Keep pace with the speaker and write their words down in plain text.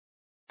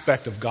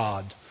aspect of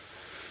God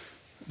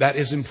that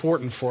is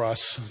important for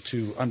us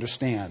to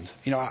understand.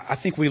 You know, I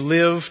think we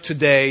live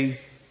today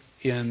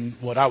in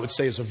what I would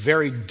say is a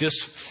very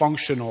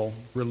dysfunctional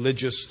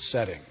religious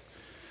setting.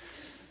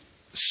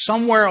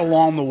 Somewhere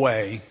along the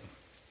way,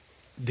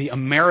 the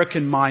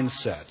American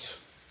mindset,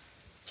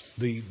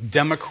 the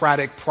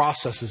democratic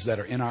processes that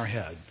are in our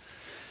head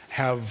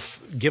have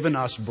given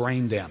us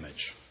brain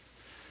damage.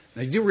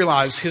 Now, you do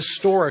realize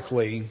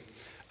historically,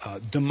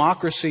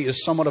 democracy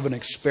is somewhat of an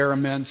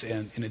experiment,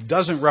 and it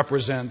doesn't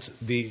represent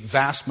the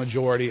vast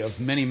majority of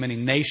many, many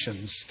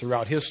nations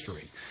throughout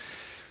history.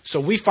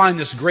 So we find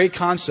this great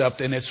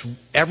concept, and it's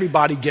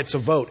everybody gets a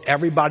vote.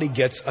 Everybody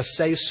gets a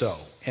say-so.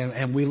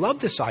 And we love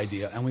this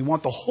idea, and we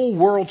want the whole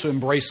world to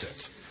embrace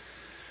it.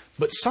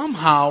 But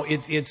somehow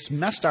it's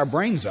messed our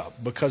brains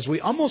up, because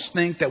we almost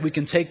think that we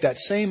can take that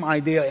same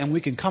idea and we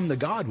can come to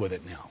God with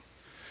it now.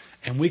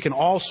 And we can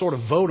all sort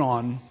of vote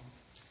on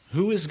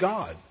who is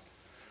God.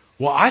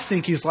 Well, I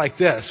think he's like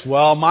this.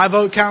 Well, my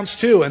vote counts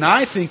too. And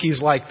I think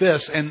he's like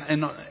this.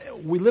 And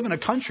we live in a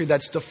country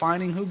that's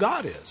defining who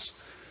God is.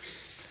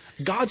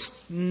 God's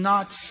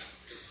not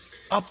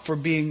up for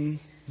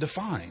being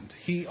defined.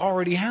 He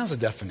already has a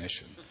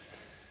definition.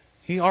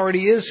 He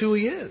already is who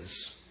he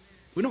is.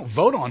 We don't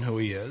vote on who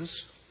he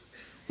is.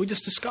 We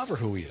just discover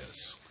who he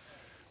is.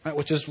 Right?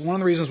 Which is one of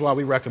the reasons why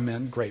we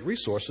recommend great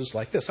resources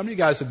like this. How many of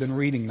you guys have been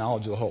reading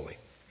Knowledge of the Holy?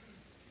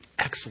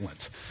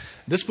 Excellent.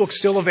 This book's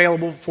still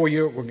available for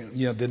you.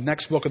 The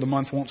next book of the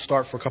month won't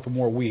start for a couple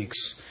more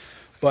weeks.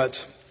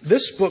 But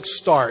this book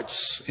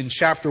starts in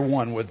chapter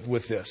 1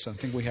 with this. I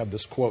think we have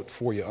this quote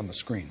for you on the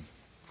screen.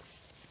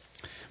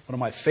 One of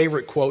my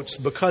favorite quotes,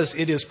 because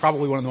it is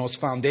probably one of the most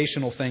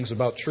foundational things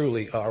about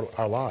truly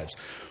our lives.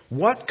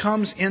 What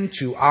comes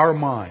into our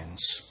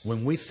minds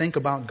when we think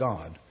about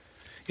God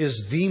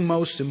is the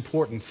most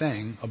important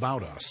thing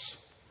about us.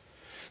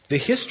 The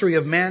history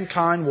of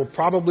mankind will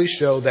probably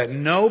show that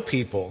no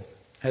people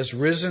have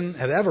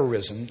ever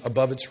risen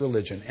above its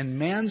religion. And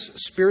man's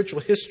spiritual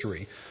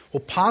history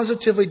will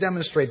positively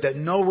demonstrate that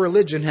no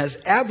religion has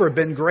ever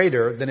been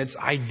greater than its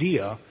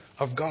idea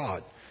of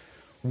God.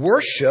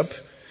 Worship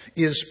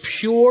is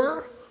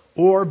pure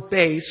or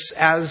base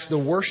as the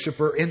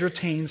worshiper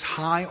entertains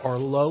high or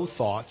low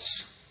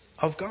thoughts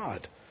of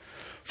God.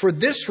 For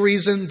this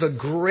reason, the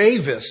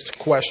gravest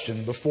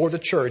question before the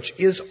church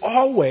is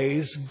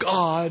always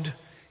God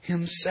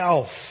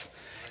himself.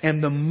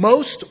 And the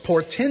most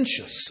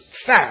portentous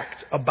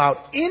fact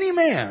about any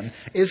man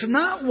is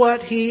not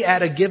what he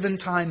at a given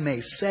time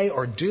may say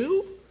or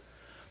do,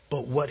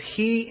 but what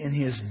he in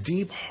his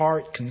deep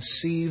heart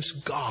conceives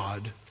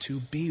God to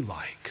be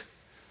like.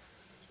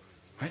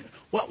 Right?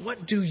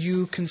 What do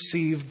you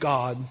conceive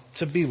God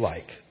to be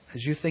like?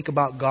 As you think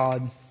about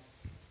God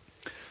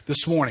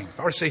this morning, if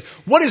I were to say,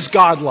 what is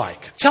God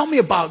like? Tell me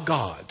about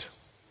God.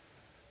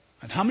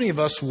 And how many of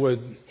us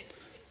would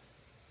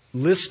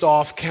list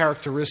off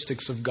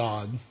characteristics of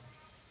God?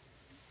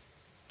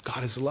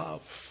 God is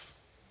love.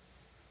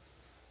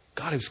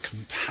 God is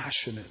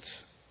compassionate.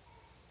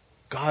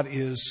 God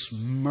is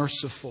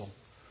merciful.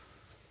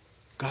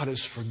 God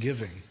is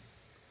forgiving.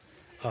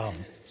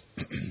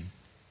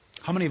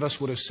 How many of us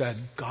would have said,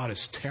 God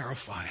is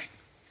terrifying?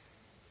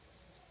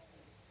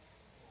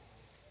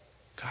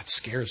 God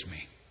scares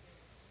me.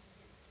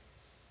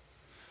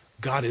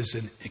 God is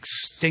an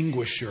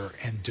extinguisher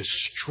and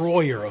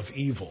destroyer of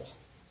evil.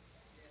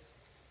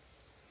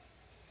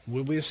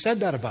 Would we have said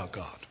that about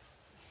God?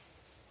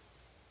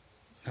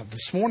 Now,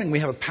 this morning we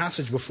have a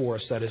passage before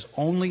us that is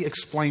only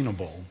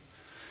explainable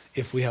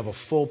if we have a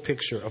full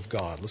picture of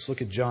God. Let's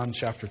look at John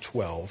chapter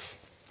 12.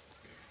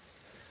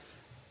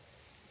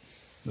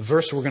 The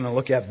verse we're going to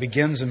look at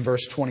begins in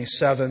verse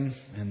 27,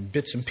 and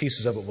bits and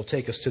pieces of it will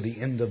take us to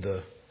the end of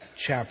the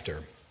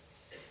chapter.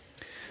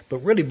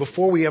 But really,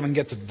 before we even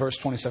get to verse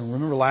 27,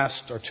 remember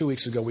 2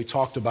 weeks ago, we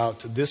talked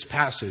about this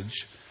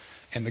passage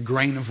and the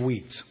grain of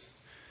wheat.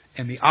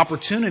 And the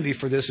opportunity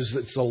for this is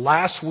it's the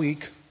last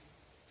week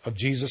of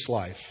Jesus'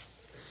 life.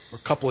 We're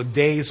a couple of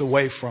days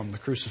away from the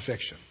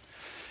crucifixion.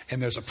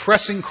 And there's a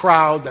pressing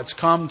crowd that's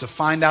come to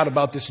find out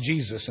about this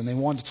Jesus, and they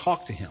want to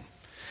talk to him.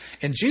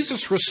 And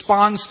Jesus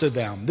responds to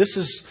them. This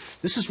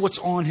is what's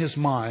on his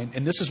mind,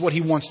 and this is what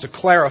he wants to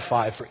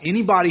clarify for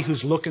anybody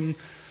who's looking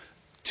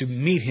to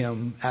meet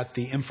him at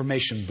the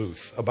information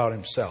booth about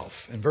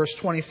himself. In verse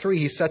 23,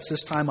 he sets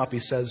this time up. He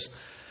says,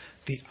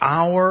 "The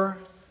hour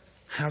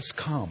has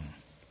come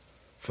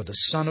for the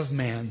Son of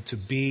Man to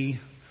be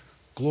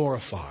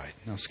glorified."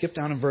 Now skip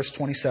down in verse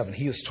 27.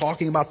 He is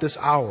talking about this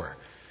hour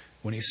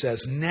when he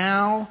says,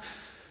 "Now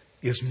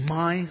is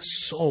my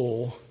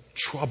soul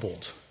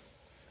troubled.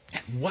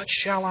 And what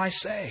shall I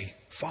say?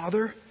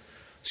 Father,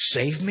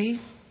 save me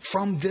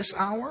from this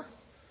hour?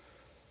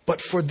 But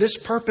for this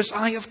purpose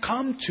I have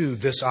come to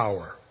this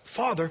hour.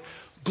 Father,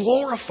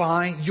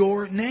 glorify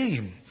your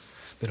name."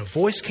 Then a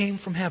voice came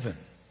from heaven.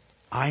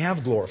 "I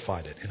have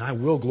glorified it, and I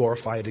will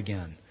glorify it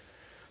again."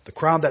 The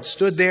crowd that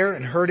stood there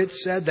and heard it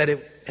said that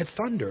it had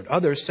thundered.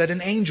 Others said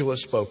an angel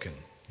has spoken.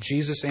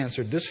 Jesus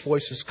answered, "This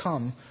voice has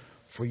come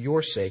for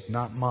your sake,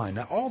 not mine."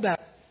 Now all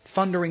that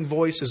thundering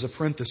voice is a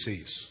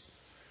parenthesis.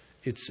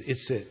 It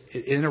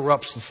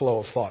interrupts the flow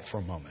of thought for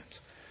a moment.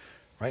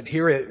 Right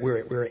here,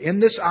 we're in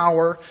this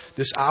hour.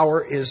 This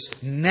hour is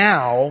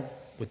now.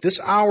 With this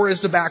hour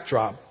as the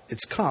backdrop,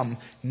 it's come.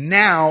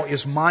 Now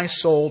is my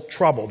soul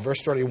troubled.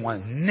 Verse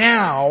 31.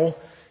 Now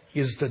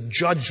is the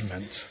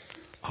judgment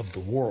of the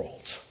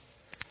world.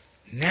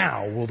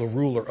 Now will the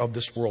ruler of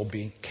this world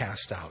be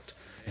cast out.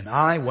 And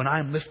I, when I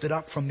am lifted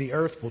up from the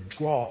earth, will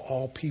draw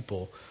all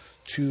people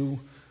to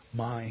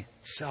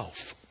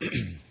myself.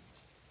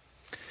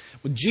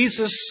 When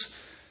Jesus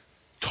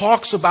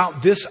talks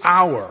about this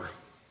hour,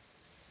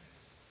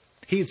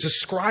 he is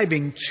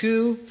describing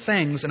two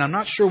things, and I'm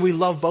not sure we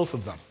love both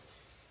of them.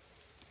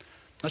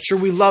 Not sure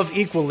we love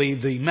equally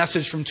the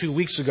message from 2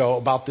 weeks ago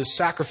about this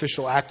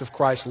sacrificial act of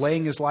Christ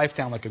laying his life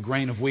down like a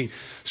grain of wheat.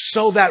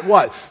 So that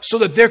what? So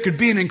that there could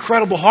be an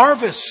incredible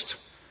harvest.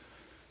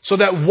 So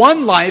that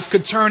one life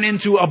could turn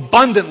into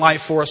abundant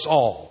life for us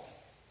all.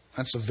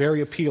 That's a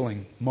very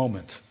appealing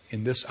moment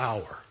in this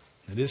hour.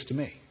 It is to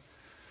me.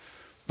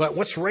 But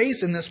what's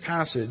raised in this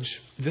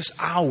passage, this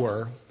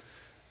hour,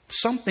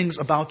 something's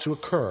about to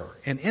occur.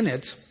 And in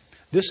it,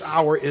 this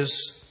hour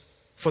is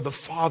for the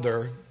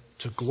Father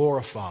to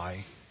glorify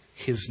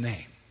his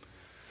name.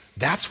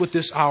 That's what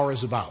this hour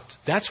is about.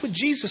 That's what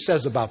Jesus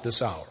says about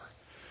this hour.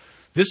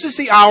 This is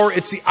the hour,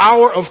 it's the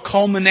hour of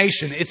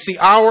culmination. It's the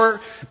hour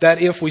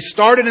that if we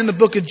started in the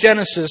book of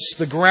Genesis,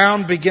 the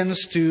ground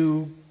begins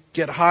to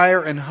get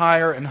higher and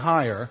higher and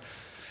higher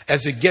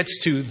as it gets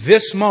to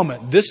this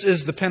moment. This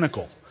is the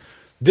pinnacle.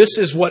 This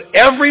is what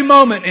every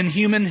moment in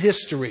human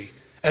history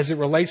as it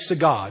relates to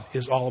God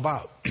is all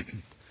about.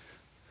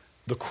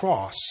 The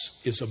cross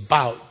is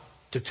about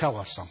to tell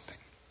us something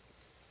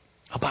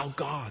about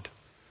God.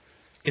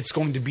 It's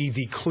going to be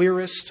the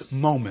clearest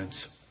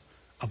moment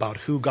about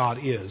who God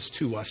is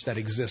to us that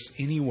exists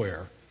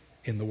anywhere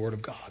in the Word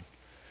of God.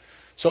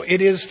 So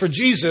it is for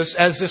Jesus,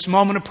 as this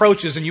moment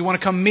approaches and you want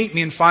to come meet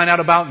me and find out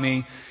about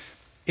me,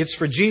 it's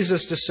for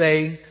Jesus to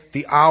say,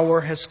 the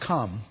hour has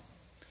come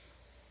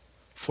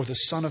for the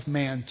Son of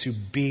Man to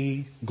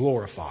be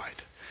glorified.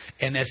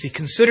 And as he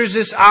considers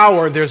this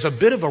hour, there's a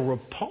bit of a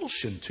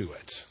repulsion to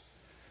it.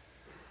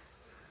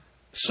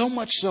 So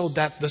much so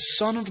that the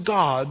Son of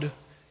God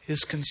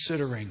is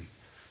considering,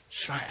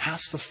 should I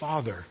ask the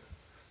Father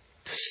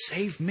to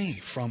save me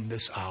from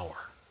this hour?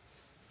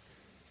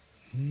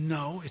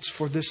 No, it's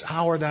for this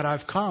hour that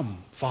I've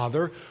come,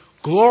 Father.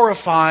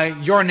 Glorify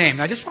your name.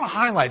 Now, I just want to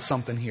highlight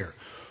something here.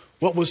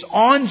 What was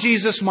on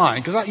Jesus'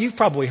 mind, because you've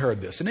probably heard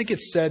this, and it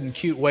gets said in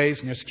cute ways,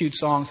 and there's cute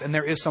songs, and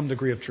there is some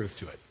degree of truth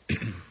to it.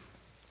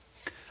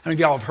 How many of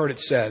y'all have heard it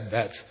said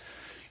that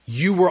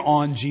you were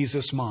on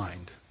Jesus'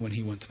 mind when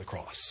he went to the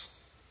cross?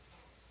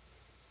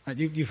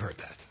 You've heard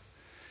that.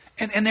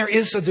 And there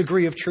is a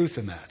degree of truth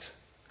in that.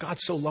 God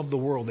so loved the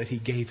world that he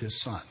gave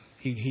his Son.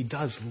 He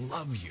does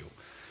love you.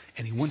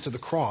 And he went to the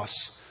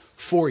cross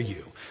for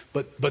you.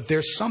 But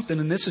there's something,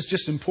 and this is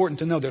just important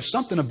to know, there's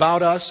something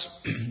about us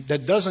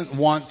that doesn't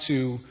want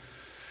to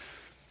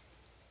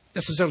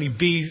necessarily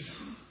be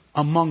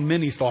among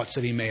many thoughts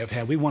that he may have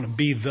had. We want to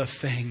be the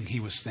thing he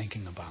was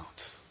thinking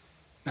about.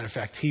 Matter of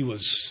fact, he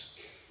was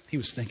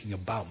thinking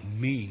about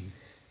me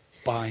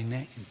by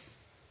name.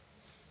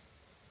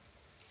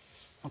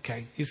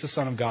 Okay, he's the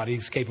Son of God.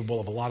 He's capable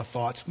of a lot of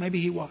thoughts. Maybe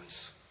he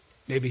was.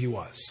 Maybe he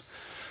was.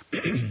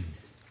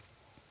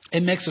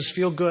 It makes us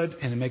feel good,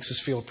 and it makes us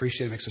feel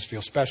appreciated, it makes us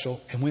feel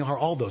special, and we are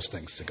all those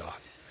things to God.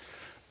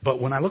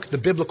 But when I look at the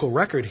biblical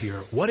record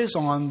here, what is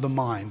on the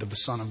mind of the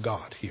Son of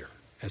God here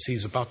as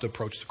he's about to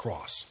approach the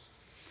cross?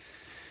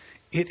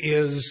 It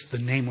is the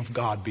name of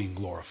God being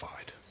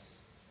glorified.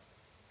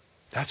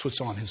 That's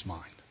what's on his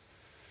mind.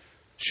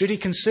 Should he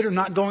consider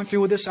not going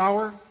through with this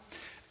hour?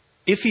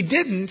 If he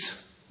didn't,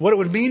 what it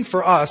would mean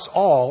for us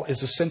all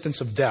is a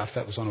sentence of death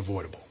that was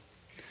unavoidable.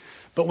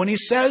 But when he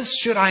says,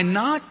 should I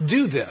not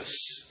do this?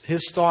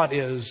 His thought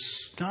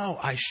is, no,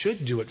 I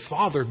should do it.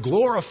 Father,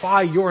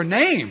 glorify your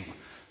name.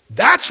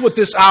 That's what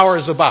this hour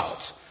is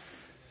about.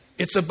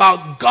 It's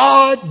about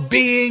God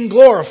being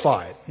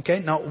glorified.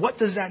 Okay, now what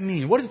does that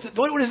mean? What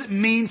does it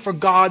mean for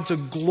God to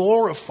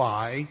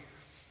glorify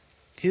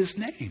his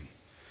name?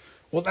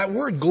 Well, that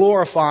word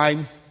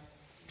glorify,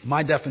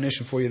 my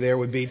definition for you there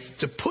would be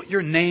to put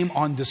your name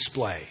on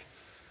display.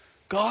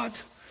 God,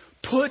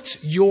 put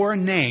your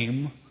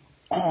name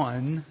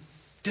on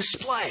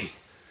display.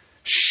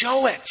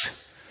 Show it.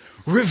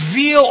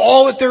 Reveal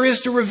all that there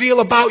is to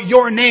reveal about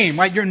your name.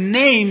 Right? Your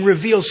name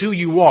reveals who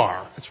you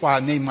are. That's why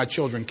I named my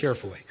children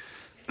carefully.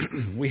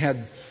 We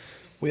had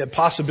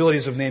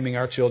possibilities of naming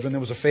our children. There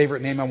was a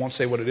favorite name. I won't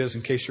say what it is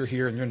in case you're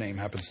here and your name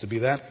happens to be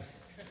that.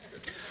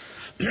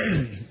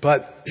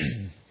 But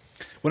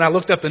when I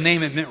looked up the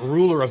name, it meant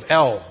ruler of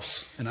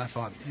elves. And I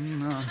thought,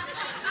 no.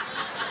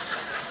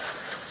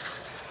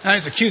 Now,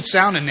 it's a cute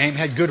sounding name,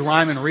 had good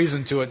rhyme and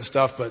reason to it and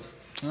stuff, but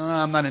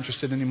I'm not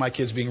interested in any of my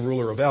kids being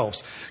ruler of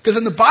elves. Because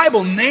in the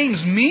Bible,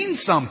 names mean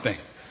something.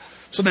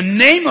 So the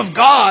name of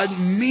God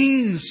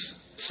means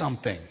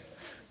something.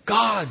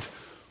 God,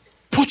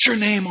 put your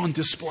name on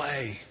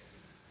display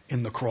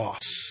in the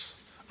cross.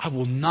 I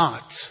will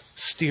not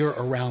steer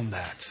around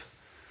that.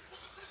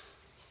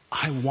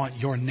 I want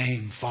your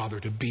name, Father,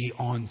 to be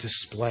on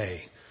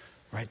display.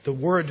 Right? The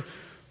word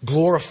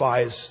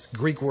glorifies,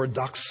 Greek word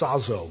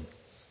doxazo,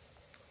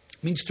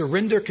 means to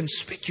render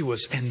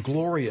conspicuous and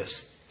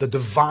glorious the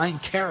divine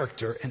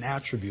character and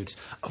attributes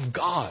of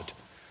God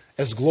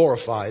as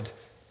glorified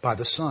by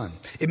the Son.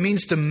 It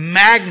means to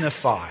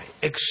magnify,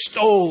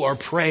 extol, or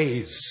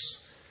praise,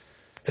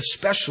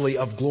 especially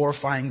of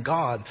glorifying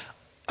God,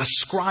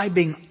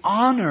 ascribing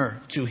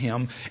honor to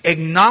Him,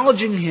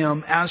 acknowledging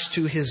Him as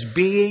to His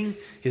being,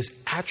 His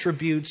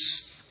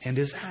attributes, and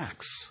His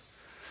acts.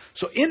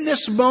 So in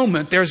this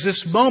moment, there's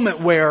this moment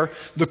where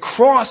the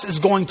cross is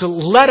going to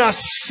let us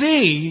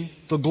see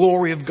the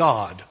glory of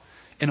God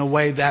in a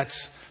way that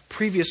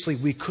previously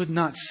we could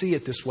not see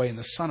it this way. And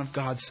the Son of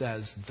God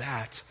says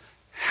that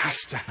has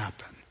to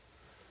happen.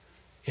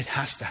 It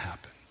has to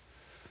happen.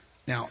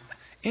 Now,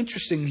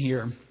 interesting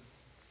here,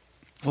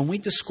 when we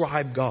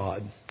describe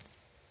God,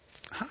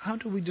 how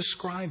do we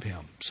describe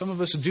Him? Some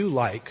of us do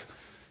like,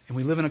 and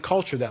we live in a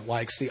culture that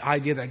likes, the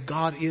idea that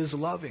God is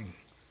loving.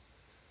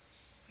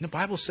 And the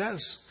Bible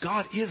says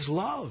God is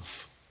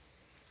love.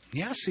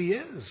 Yes, He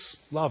is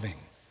loving.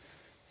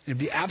 It'd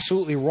be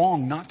absolutely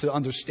wrong not to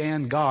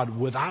understand God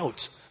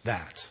without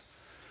that.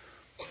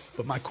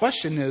 But my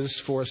question is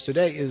for us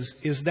today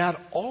is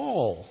that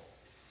all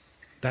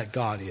that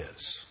God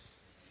is?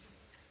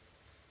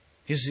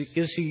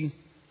 Is He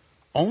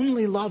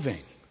only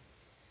loving?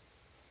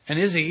 And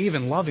is He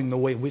even loving the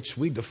way which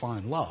we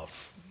define love?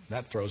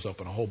 That throws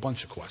open a whole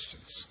bunch of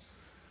questions.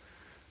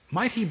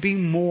 Might He be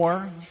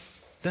more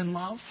than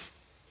love?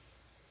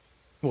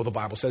 Well, the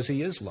Bible says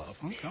He is love.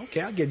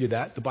 Okay, I'll give you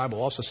that. The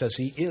Bible also says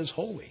He is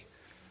holy.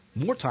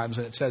 More times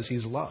than it says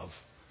He's love.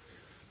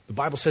 The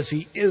Bible says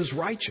He is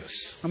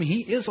righteous. I mean,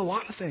 He is a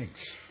lot of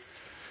things.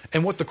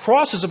 And what the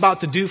cross is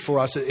about to do for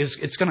us is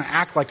it's going to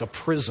act like a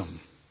prism.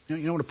 You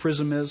know what a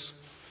prism is?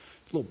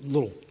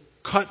 Little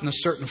cut in a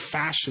certain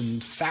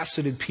fashioned,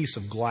 faceted piece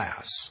of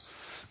glass.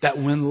 That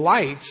when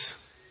light,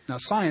 now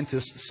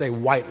scientists say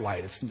white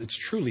light. It's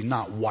truly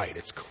not white.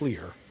 It's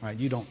clear, right?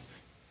 You don't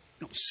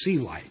see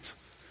light.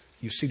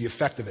 You see the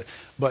effect of it.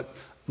 But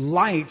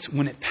light,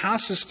 when it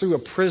passes through a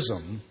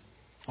prism,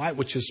 light,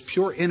 which is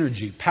pure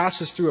energy,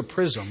 passes through a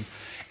prism,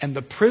 and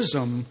the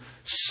prism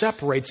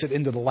separates it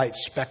into the light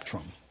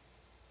spectrum.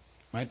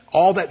 Right?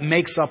 All that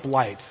makes up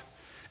light.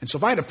 And so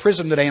if I had a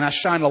prism today and I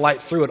shine a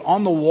light through it,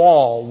 on the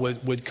wall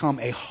would come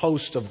a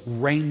host of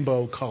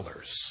rainbow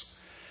colors.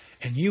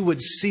 And you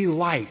would see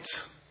light.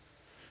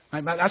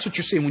 Right? That's what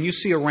you're seeing. When you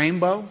see a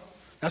rainbow,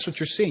 that's what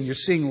you're seeing. You're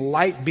seeing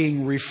light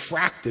being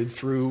refracted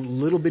through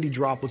little bitty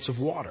droplets of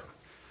water.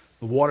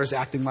 The water's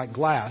acting like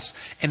glass,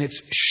 and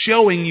it's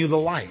showing you the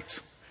light.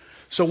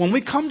 So when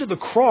we come to the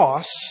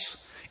cross,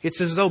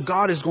 it's as though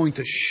God is going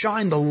to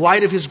shine the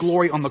light of His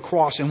glory on the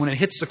cross, and when it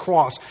hits the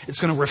cross, it's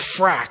going to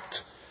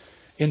refract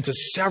into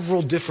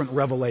several different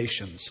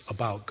revelations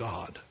about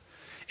God.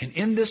 And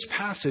in this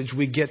passage,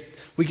 we get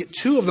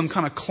two of them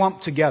kind of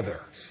clumped together.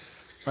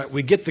 Right?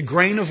 We get the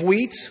grain of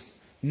wheat.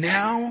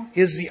 Now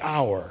is the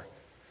hour.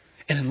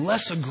 And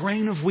unless a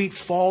grain of wheat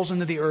falls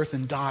into the earth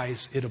and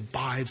dies, it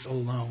abides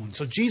alone.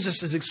 So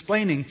Jesus is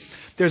explaining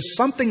there's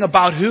something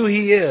about who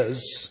He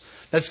is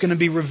that's going to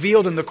be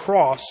revealed in the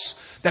cross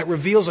that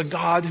reveals a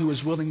God who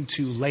is willing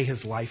to lay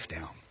His life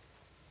down.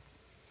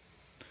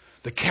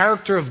 The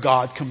character of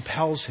God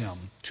compels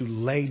Him to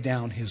lay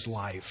down His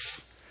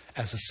life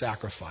as a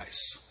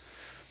sacrifice.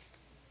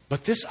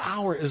 But this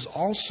hour is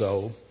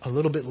also, a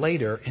little bit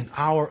later, an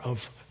hour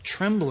of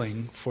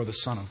trembling for the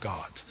Son of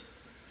God.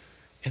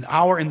 An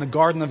hour in the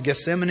Garden of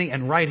Gethsemane,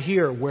 and right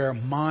here where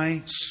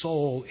my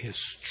soul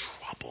is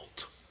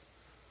troubled.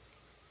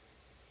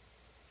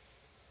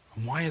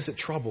 And why is it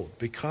troubled?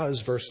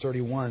 Because, verse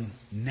 31,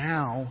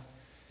 now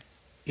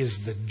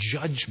is the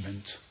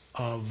judgment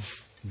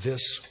of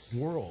this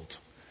world.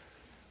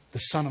 The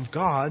Son of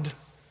God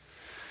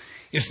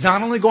is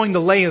not only going to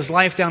lay His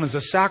life down as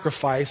a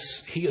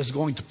sacrifice, He is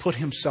going to put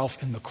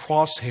Himself in the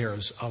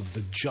crosshairs of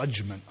the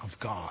judgment of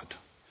God.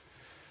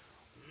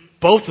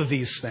 Both of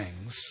these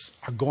things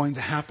are going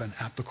to happen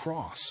at the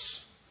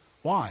cross.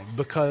 Why?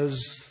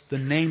 Because the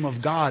name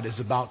of God is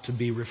about to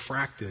be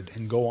refracted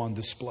and go on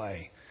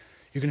display.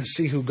 You're going to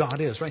see who God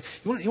is, right?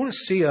 You want to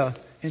see a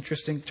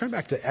interesting... Turn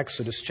back to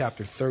Exodus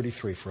chapter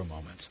 33 for a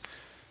moment.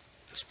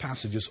 This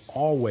passage has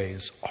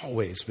always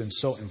been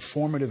so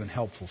informative and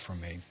helpful for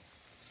me.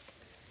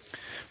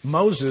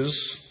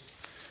 Moses,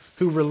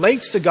 who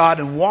relates to God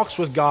and walks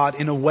with God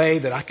in a way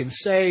that I can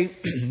say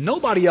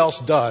nobody else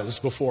does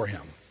before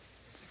him.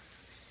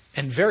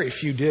 And very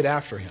few did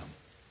after him.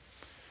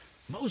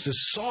 Moses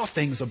saw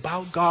things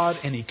about God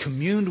and he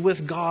communed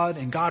with God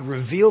and God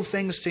revealed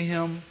things to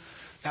him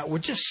that were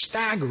just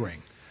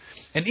staggering.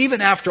 And even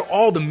after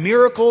all the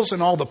miracles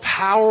and all the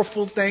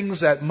powerful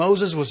things that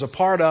Moses was a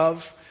part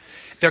of,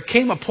 there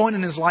came a point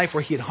in his life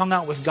where he had hung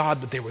out with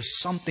God, but there was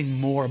something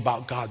more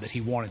about God that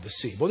he wanted to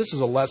see. Well, this is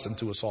a lesson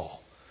to us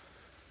all.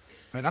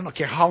 Right? I don't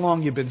care how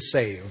long you've been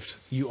saved.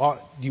 You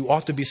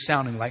ought to be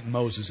sounding like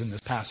Moses in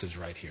this passage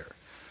right here.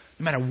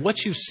 No matter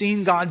what you've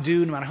seen God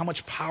do, no matter how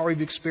much power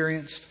you've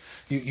experienced,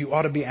 you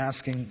ought to be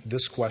asking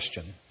this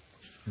question.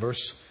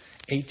 Verse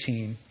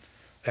 18,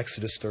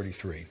 Exodus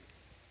 33.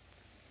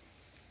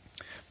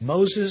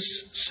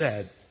 Moses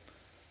said,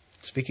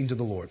 speaking to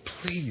the Lord,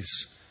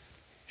 "Please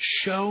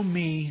show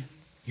me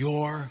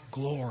your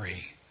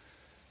glory."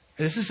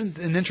 And this isn't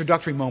an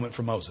introductory moment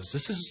for Moses.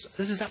 This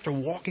is after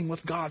walking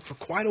with God for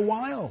quite a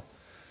while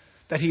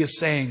that he is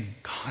saying,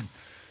 "God,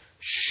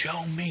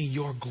 show me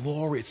your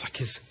glory." It's like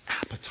his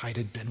appetite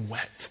had been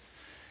whet.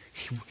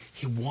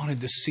 He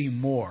wanted to see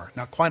more.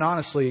 Now, quite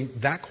honestly,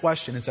 that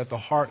question is at the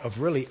heart of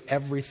really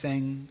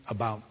everything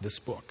about this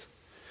book.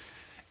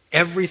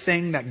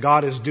 Everything that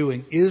God is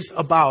doing is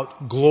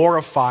about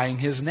glorifying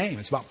His name.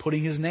 It's about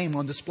putting His name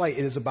on display.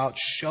 It is about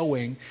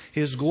showing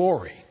His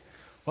glory.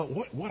 Well,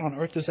 what on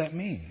earth does that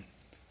mean?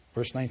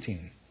 Verse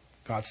 19,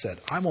 God said,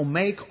 "I will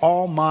make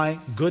all my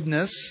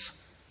goodness,"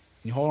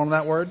 can you hold on to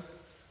that word?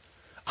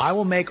 "I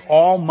will make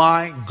all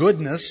my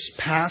goodness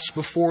pass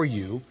before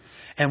you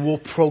and will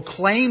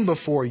proclaim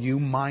before you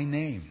my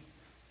name,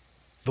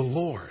 the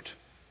Lord.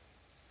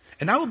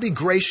 And I will be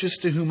gracious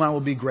to whom I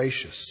will be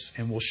gracious,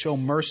 and will show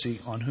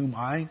mercy on whom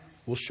I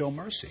will show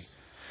mercy."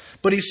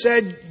 But he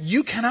said,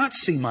 "You cannot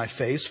see my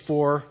face,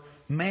 for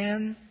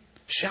man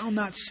shall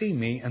not see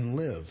me and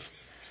live."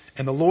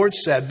 And the Lord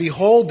said,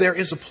 "Behold, there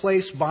is a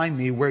place by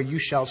me where you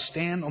shall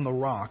stand on the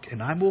rock,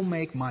 and I will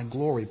make my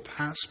glory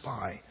pass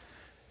by.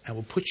 I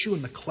will put you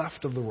in the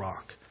cleft of the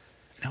rock,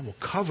 and I will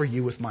cover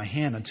you with my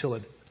hand until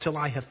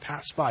I have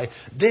passed by.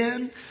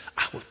 Then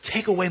I will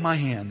take away my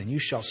hand, and you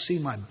shall see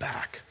my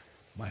back.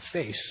 My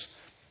face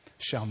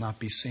shall not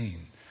be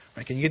seen."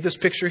 Right, can you get this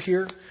picture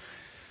here?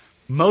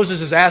 Moses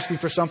is asking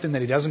for something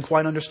that he doesn't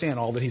quite understand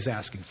all that he's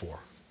asking for.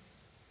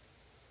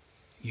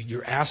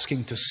 You're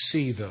asking to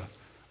see the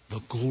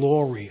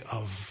glory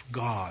of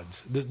God.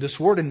 This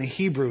word in the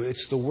Hebrew,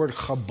 it's the word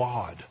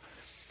chabad.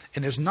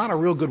 And there's not a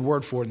real good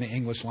word for it in the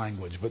English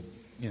language, but,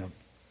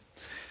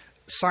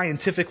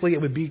 scientifically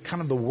it would be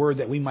kind of the word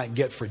that we might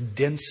get for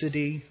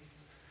density.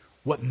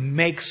 What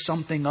makes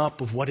something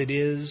up of what it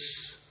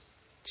is.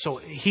 So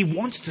he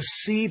wants to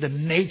see the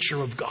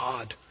nature of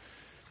God.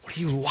 What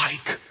do you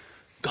like?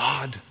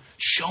 God,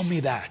 show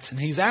me that. And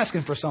he's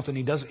asking for something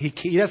he doesn't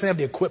have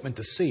the equipment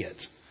to see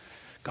it.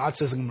 God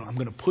says, I'm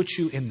going to put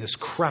you in this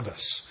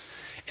crevice,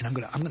 and I'm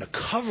going to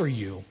cover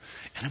you,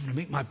 and I'm going to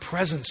make my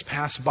presence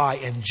pass by.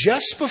 And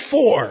just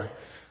before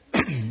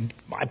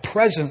my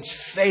presence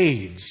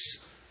fades,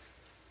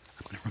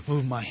 I'm going to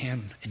remove my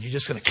hand, and you're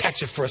just going to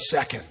catch it for a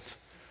second.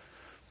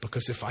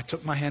 Because if I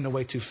took my hand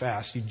away too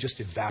fast, you'd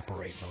just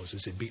evaporate,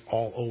 Moses. It'd be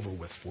all over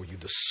with for you.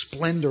 The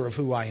splendor of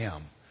who I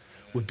am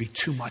would be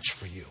too much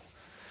for you.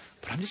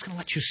 But I'm just going to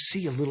let you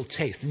see a little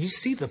taste. And you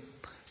see the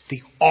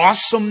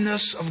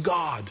awesomeness of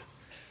God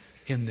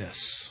in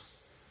this.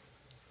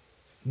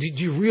 Do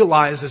you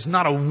realize that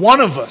not a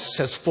one of us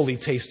has fully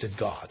tasted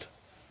God?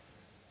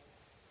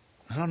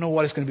 I don't know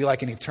what it's going to be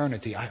like in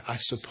eternity. I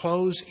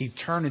suppose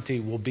eternity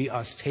will be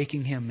us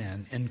taking Him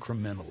in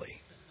incrementally.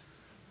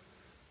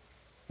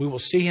 We will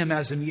see Him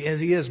as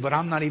He is, but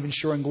I'm not even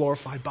sure in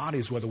glorified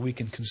bodies whether we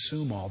can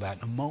consume all that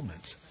in a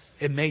moment.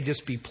 It may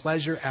just be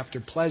pleasure after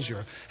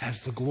pleasure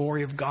as the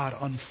glory of God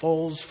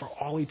unfolds for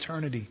all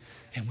eternity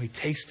and we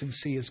taste and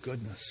see His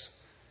goodness.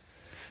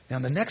 Now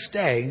the next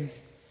day,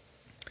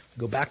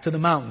 go back to the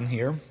mountain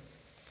here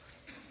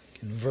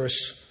in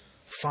verse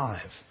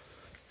 5.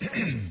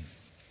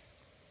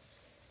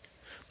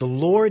 The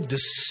Lord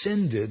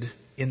descended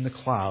in the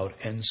cloud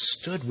and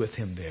stood with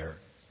him there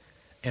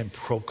and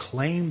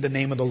proclaimed the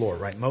name of the Lord.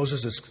 Right?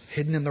 Moses is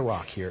hidden in the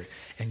rock here,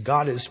 and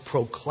God is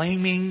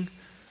proclaiming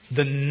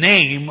the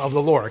name of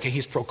the Lord. Okay,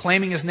 He's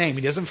proclaiming His name.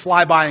 He doesn't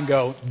fly by and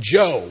go,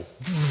 "Joe."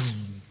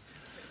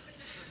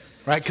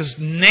 Right? Because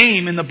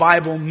name in the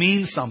Bible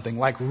means something,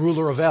 like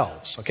ruler of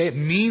elves. Okay? It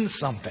means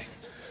something.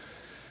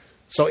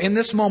 So in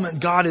this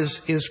moment, God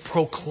is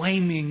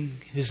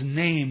proclaiming His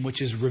name,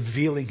 which is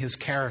revealing His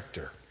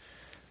character.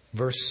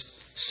 Verse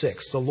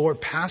 6, the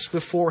Lord passed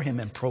before him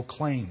and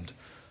proclaimed,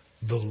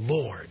 the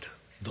Lord,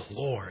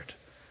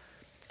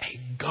 a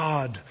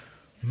God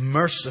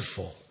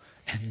merciful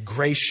and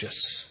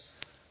gracious,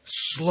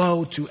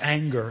 slow to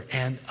anger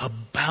and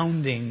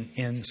abounding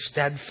in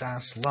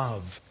steadfast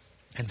love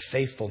and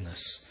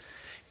faithfulness,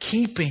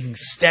 keeping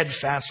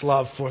steadfast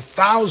love for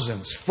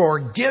thousands,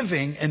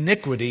 forgiving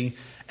iniquity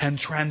and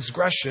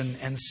transgression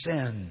and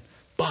sin,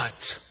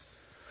 but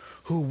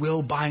who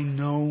will by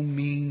no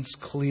means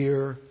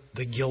clear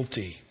the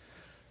guilty,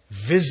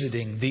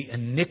 visiting the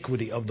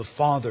iniquity of the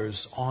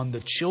fathers on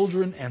the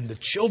children and the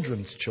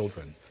children's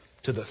children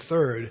to the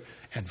third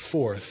and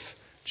fourth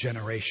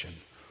generation.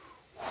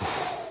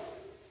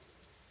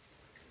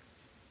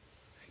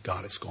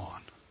 God is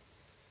gone.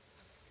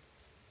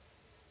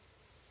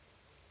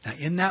 Now,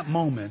 in that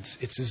moment,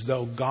 it's as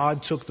though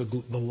God took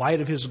the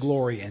light of His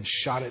glory and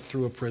shot it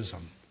through a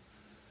prism.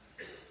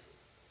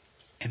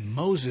 And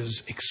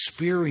Moses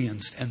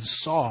experienced and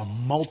saw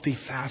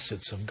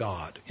multifacets of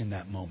God in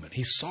that moment.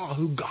 He saw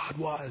who God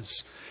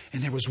was.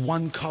 And there was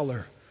one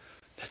color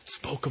that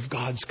spoke of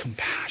God's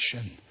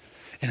compassion,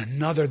 and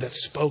another that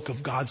spoke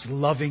of God's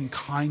loving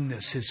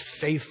kindness, His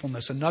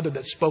faithfulness, another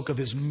that spoke of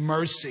His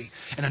mercy,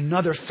 and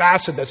another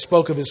facet that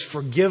spoke of His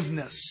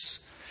forgiveness,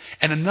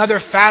 and another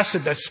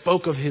facet that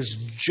spoke of His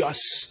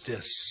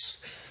justice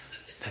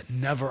that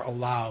never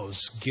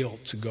allows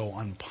guilt to go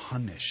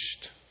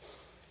unpunished.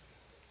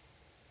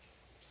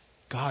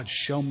 God,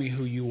 show me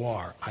who you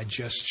are. I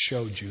just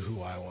showed you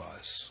who I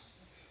was.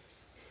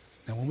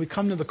 Now, when we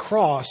come to the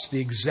cross,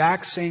 the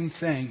exact same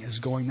thing is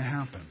going to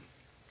happen.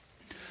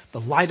 The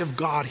light of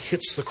God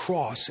hits the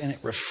cross and it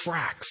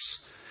refracts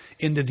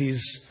into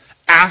these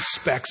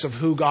aspects of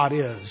who God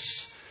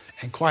is.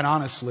 And quite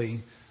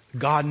honestly,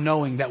 God,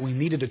 knowing that we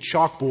needed a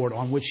chalkboard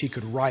on which He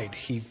could write,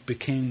 He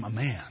became a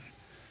man.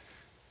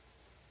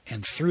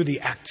 And through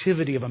the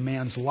activity of a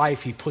man's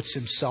life, He puts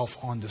Himself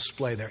on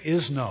display. There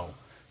is no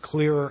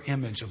clearer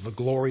image of the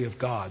glory of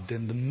God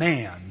than the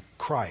man,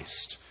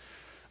 Christ.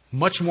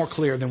 Much more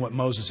clear than what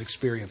Moses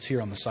experienced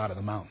here on the side of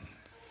the mountain.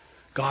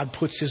 God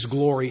puts His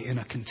glory in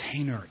a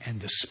container and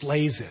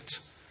displays it.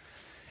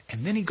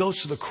 And then He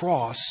goes to the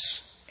cross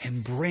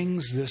and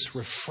brings this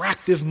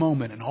refractive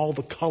moment, and all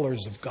the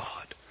colors of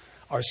God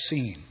are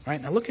seen.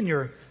 Right? Now look in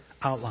your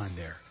outline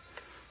there.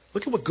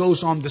 Look at what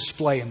goes on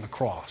display in the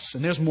cross.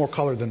 And there's more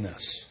color than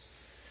this.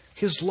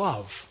 His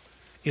love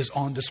is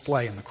on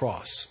display in the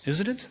cross,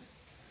 isn't it?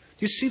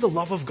 You see the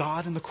love of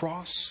God in the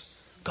cross?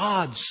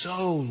 God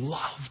so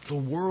loved the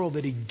world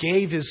that He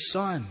gave His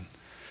Son.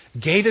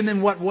 Gave Him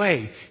in what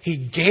way? He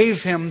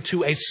gave Him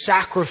to a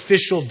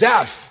sacrificial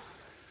death.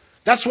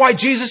 That's why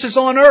Jesus is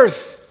on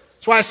earth.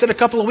 That's why I said a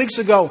couple of weeks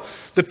ago,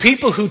 the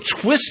people who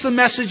twist the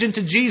message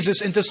into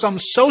Jesus into some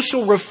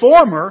social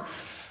reformer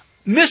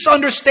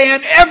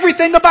misunderstand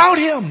everything about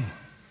Him.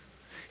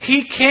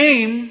 He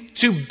came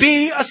to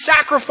be a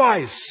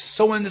sacrifice.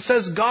 So when it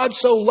says God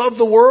so loved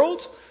the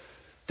world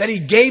that He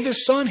gave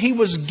His Son, He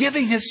was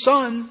giving His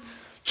Son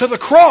to the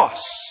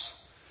cross.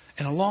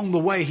 And along the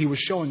way, He was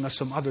showing us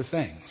some other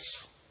things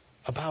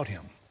about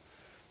Him.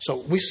 So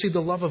we see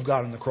the love of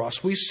God in the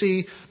cross. We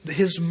see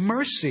His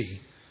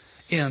mercy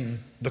in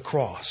the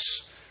cross.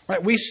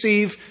 Right? We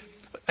see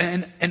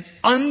an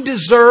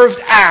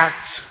undeserved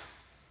act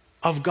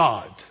of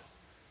God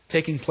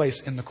taking place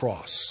in the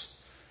cross.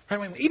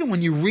 Right? Even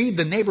when you read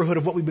the neighborhood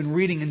of what we've been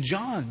reading in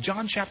John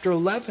chapter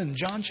 11,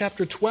 John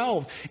chapter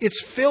 12,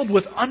 it's filled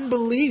with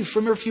unbelief.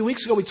 Remember a few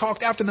weeks ago we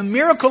talked after the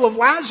miracle of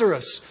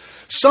Lazarus.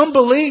 Some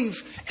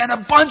believe and a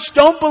bunch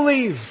don't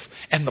believe.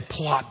 And the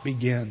plot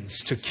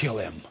begins to kill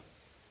Him.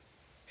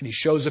 And He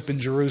shows up in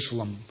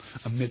Jerusalem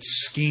amidst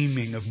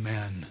scheming of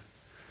men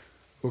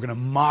who are going to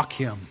mock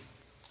Him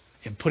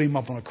and put Him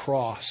up on a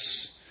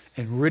cross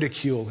and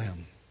ridicule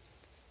Him.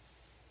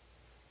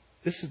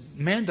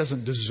 Man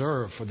doesn't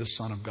deserve for the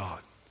Son of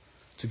God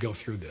to go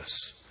through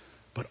this.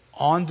 But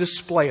on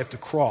display at the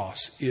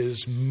cross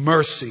is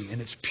mercy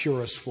in its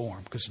purest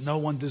form, because no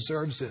one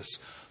deserves this,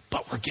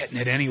 but we're getting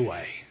it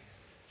anyway.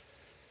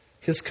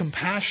 His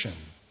compassion.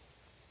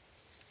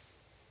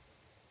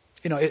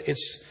 You know,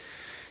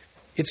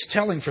 it's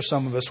telling for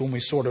some of us when we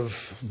sort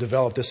of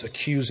develop this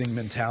accusing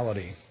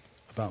mentality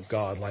about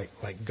God,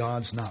 like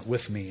God's not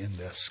with me in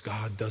this.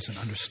 God doesn't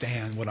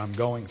understand what I'm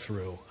going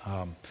through.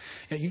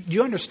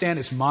 You understand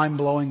it's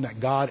mind-blowing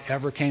that God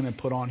ever came and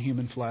put on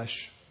human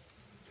flesh?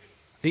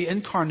 The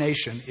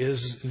incarnation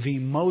is the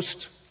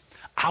most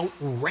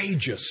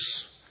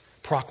outrageous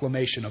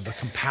proclamation of the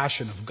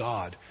compassion of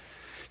God.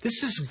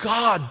 This is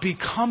God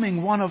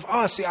becoming one of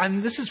us.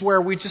 And this is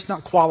where we're just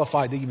not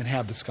qualified to even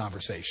have this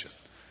conversation.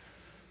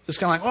 Just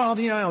kind of like,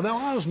 well,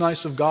 that was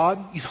nice of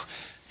God. You know,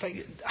 it's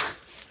like,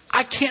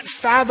 I can't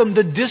fathom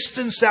the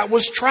distance that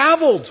was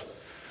traveled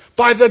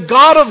by the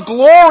God of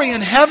glory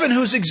in heaven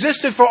who's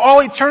existed for all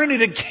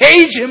eternity to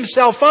cage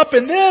Himself up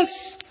in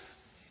this.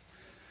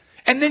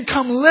 And then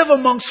come live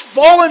amongst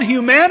fallen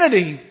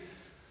humanity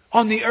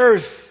on the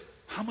earth.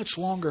 How much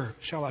longer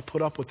shall I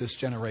put up with this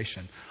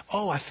generation?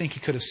 Oh, I think He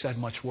could have said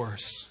much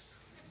worse.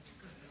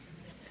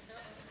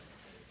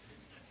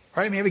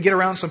 Right? Maybe get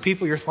around some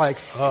people, you're like,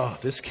 oh,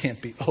 this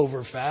can't be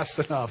over fast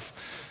enough.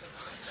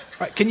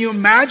 Right? Can you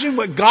imagine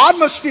what God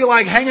must feel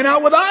like hanging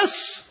out with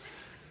us?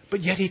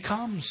 But yet He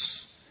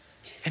comes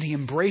and He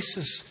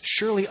embraces.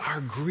 Surely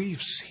our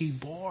griefs He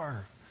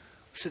bore.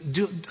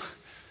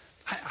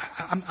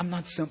 I'm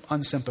not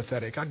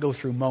unsympathetic. I go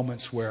through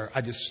moments where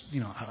I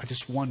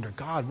just wonder,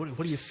 God, what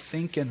are you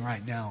thinking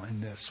right now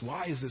in this?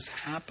 Why is this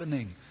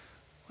happening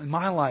in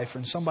my life or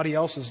in somebody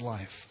else's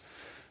life?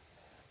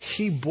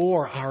 He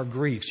bore our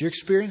griefs. You're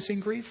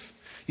experiencing grief?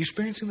 You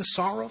experiencing the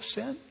sorrow of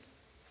sin?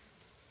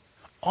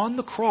 On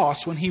the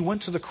cross, when He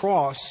went to the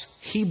cross,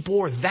 He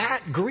bore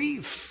that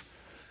grief,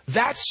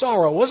 that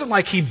sorrow. It wasn't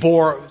like He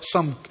bore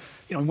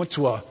He went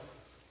to a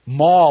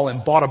mall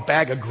and bought a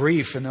bag of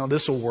grief and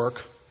this will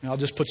work. I'll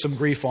just put some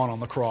grief on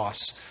the cross.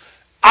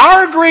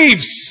 Our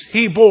griefs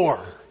He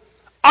bore.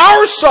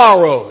 Our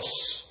sorrows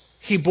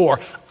He bore.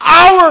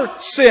 Our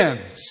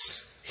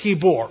sins He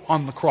bore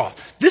on the cross.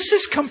 This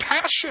is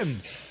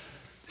compassion.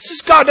 This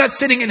is God not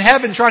sitting in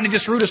heaven trying to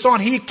just root us on.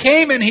 He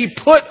came and He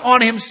put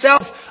on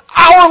Himself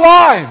our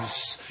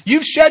lives.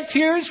 You've shed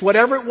tears,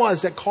 whatever it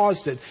was that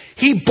caused it.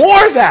 He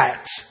bore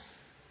that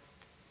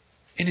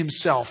in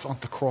Himself on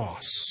the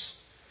cross.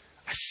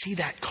 I see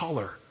that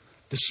color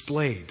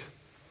displayed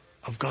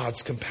of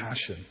God's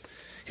compassion.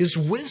 His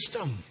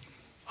wisdom.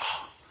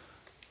 Oh,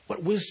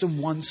 what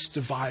wisdom once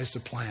devised a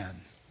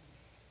plan.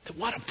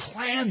 What a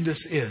plan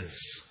this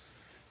is.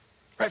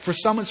 Right? For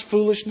some it's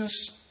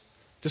foolishness.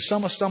 To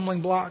some a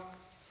stumbling block.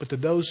 But to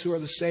those who are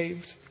the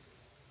saved,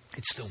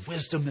 it's the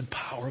wisdom and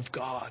power of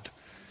God.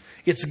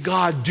 It's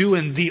God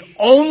doing the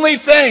only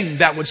thing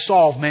that would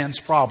solve man's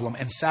problem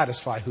and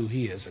satisfy who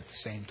He is at the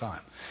same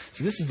time.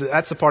 So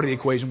that's the part of the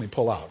equation we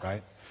pull out,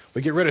 right?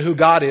 We get rid of who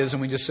God is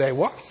and we just say,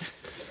 well,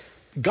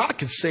 God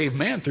could save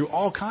man through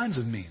all kinds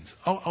of means.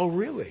 Oh,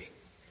 really?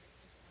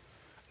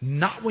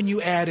 Not when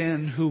you add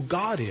in who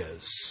God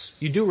is.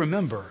 You do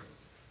remember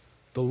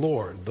the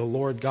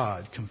Lord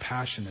God,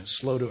 compassionate,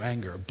 slow to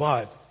anger,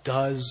 but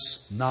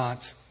does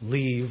not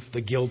leave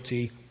the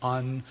guilty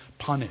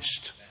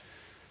unpunished.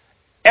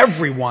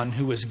 Everyone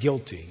who is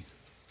guilty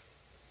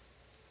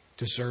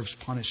deserves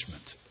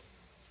punishment.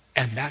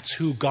 And that's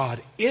who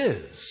God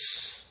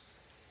is.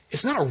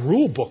 It's not a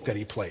rule book that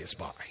He plays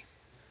by.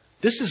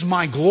 This is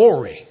my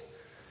glory.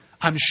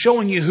 I'm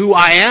showing you who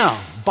I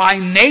am. By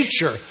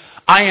nature,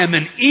 I am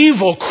an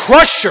evil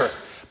crusher.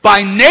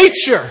 By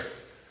nature,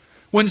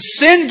 when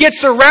sin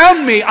gets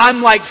around me,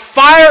 I'm like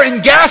fire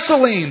and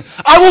gasoline.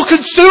 I will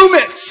consume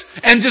it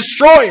and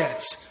destroy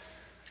it.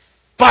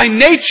 By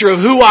nature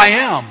of who I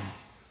am.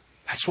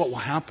 That's what will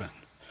happen.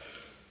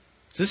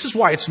 This is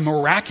why it's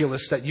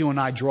miraculous that you and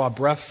I draw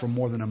breath for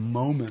more than a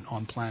moment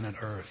on planet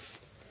Earth.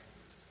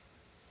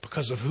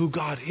 Because of who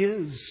God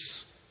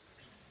is.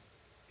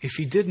 If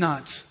He did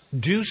not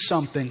do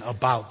something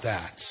about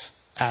that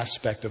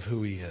aspect of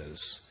who He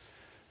is,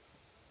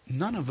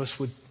 none of us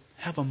would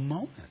have a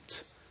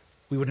moment.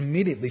 We would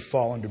immediately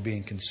fall under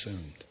being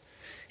consumed.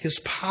 His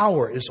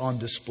power is on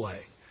display.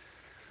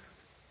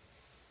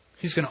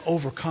 He's going to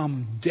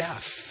overcome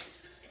death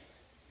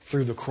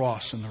through the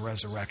cross and the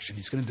resurrection.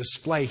 He's going to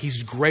display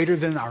He's greater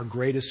than our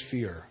greatest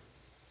fear.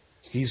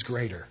 He's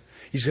greater.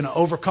 He's going to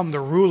overcome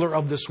the ruler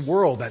of this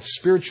world, that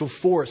spiritual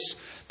force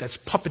that's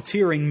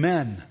puppeteering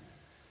men.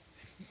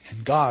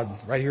 And God,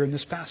 right here in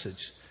this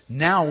passage,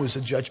 now is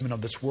the judgment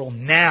of this world.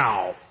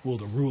 Now will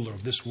the ruler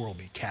of this world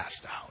be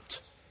cast out.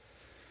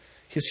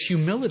 His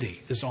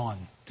humility is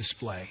on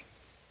display.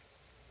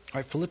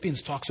 All right,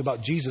 Philippians talks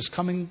about Jesus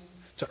coming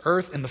to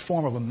earth in the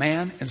form of a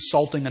man,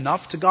 insulting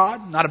enough to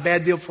God. Not a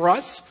bad deal for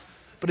us,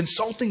 but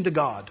insulting to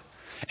God.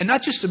 And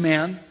not just a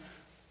man,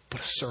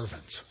 but a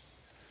servant.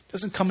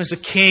 Doesn't come as a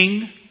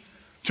king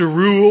to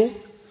rule.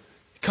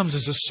 He comes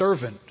as a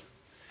servant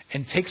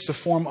and takes the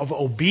form of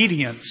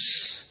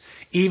obedience,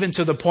 even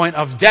to the point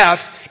of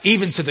death,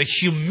 even to the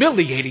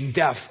humiliating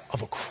death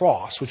of a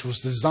cross, which was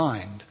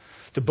designed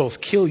to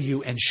both kill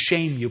you and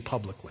shame you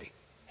publicly.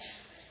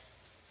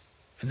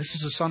 And this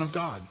is the Son of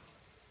God.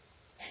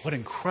 What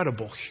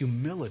incredible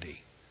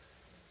humility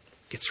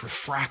gets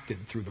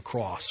refracted through the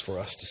cross for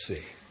us to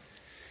see.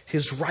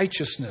 His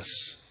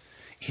righteousness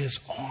is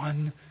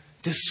on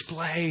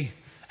display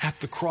at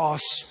the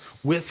cross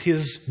with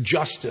His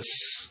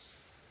justice.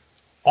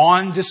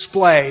 On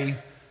display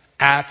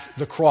at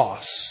the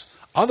cross.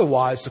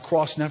 Otherwise, the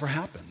cross never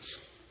happens.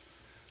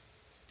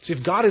 See,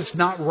 if God is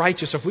not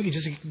righteous, if we could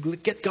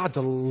just get God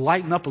to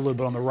lighten up a little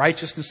bit on the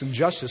righteousness and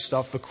justice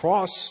stuff, the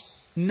cross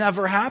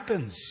never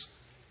happens.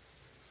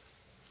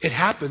 It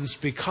happens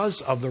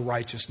because of the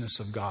righteousness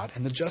of God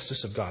and the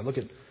justice of God. Look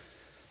at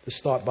this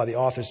thought by the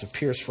authors of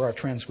Pierce for Our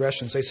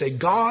Transgressions. They say,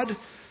 God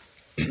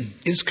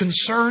is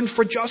concerned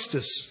for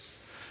justice.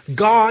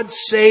 God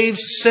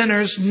saves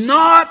sinners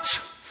not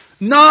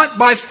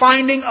by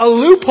finding a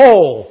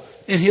loophole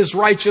in His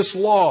righteous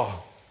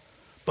law,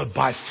 but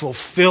by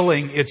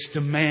fulfilling its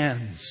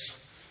demands,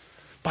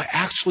 by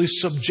actually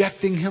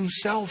subjecting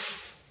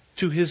Himself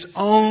to His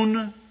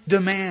own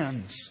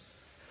demands.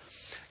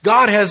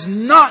 God has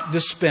not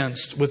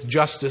dispensed with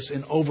justice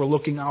in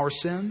overlooking our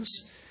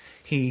sins.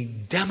 He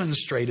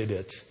demonstrated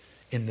it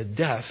in the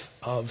death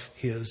of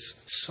His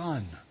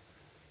Son.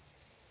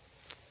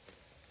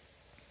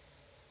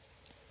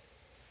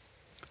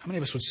 How many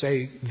of us would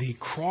say the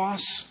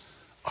cross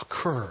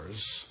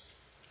occurs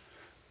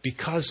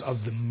because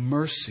of the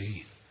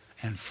mercy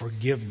and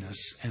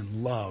forgiveness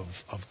and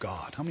love of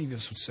God? How many of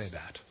us would say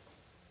that?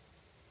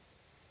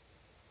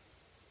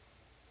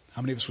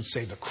 How many of us would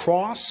say the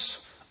cross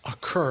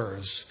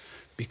occurs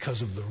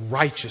because of the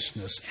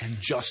righteousness and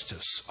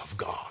justice of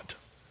God?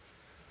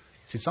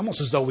 See, it's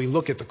almost as though we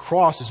look at the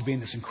cross as being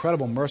this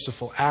incredible,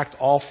 merciful act,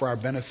 all for our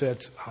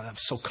benefit.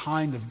 So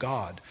kind of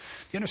God.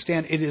 You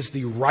understand? It is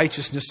the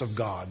righteousness of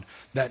God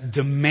that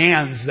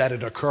demands that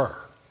it occur.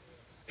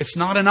 It's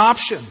not an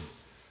option.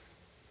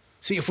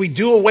 See, if we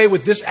do away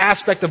with this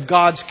aspect of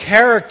God's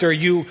character,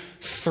 you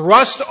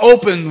thrust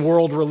open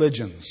world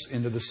religions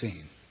into the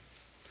scene.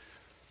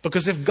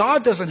 Because if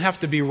God doesn't have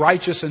to be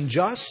righteous and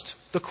just,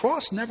 the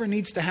cross never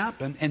needs to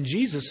happen, and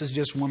Jesus is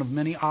just one of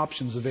many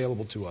options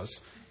available to us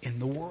in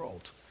the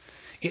world.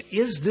 It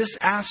is this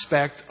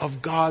aspect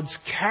of God's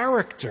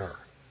character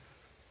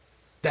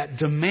that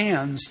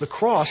demands the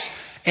cross,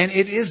 and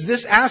it is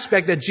this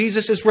aspect that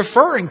Jesus is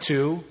referring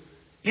to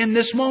in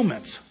this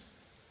moment.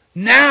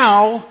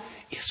 Now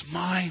is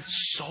my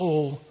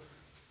soul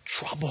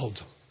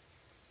troubled.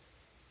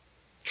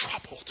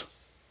 Troubled.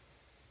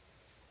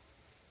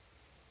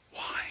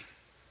 Why?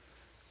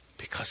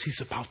 Because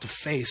he's about to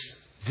face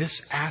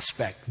this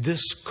aspect,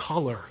 this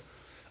color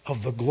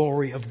of the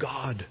glory of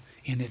God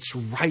in its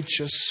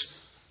righteous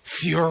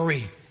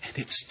fury. And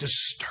it's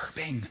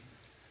disturbing.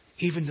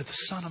 Even to the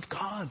Son of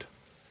God,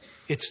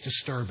 it's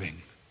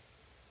disturbing.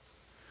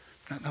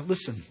 Now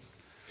listen.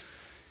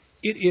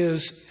 It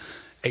is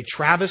a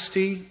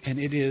travesty, and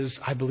it is,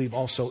 I believe,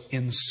 also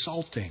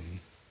insulting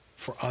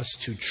for us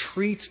to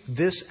treat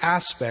this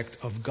aspect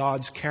of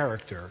God's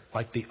character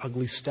like the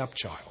ugly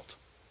stepchild.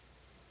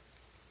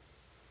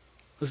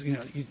 You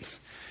know,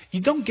 you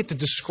don't get to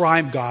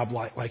describe God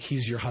like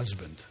he's your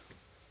husband.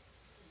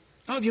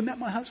 Oh, have you met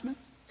my husband?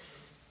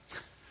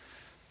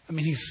 I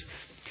mean,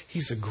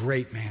 he's a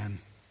great man.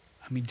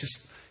 I mean,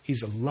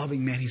 he's a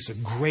loving man. He's a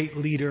great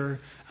leader.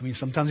 I mean,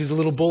 sometimes he's a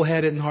little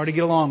bullheaded and hard to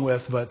get along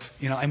with, but,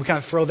 and we kind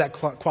of throw that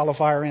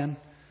qualifier in.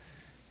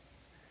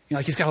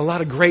 Like he's got a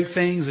lot of great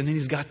things, and then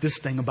he's got this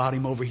thing about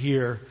him over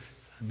here.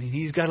 I mean,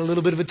 he's got a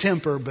little bit of a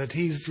temper, but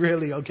he's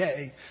really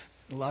okay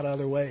in a lot of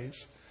other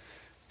ways.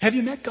 Have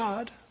you met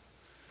God?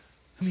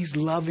 I mean, he's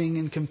loving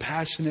and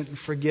compassionate and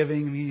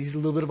forgiving. I mean, he's a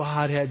little bit of a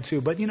hothead too,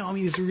 but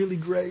he's really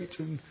great.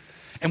 And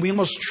we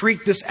almost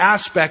treat this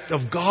aspect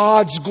of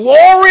God's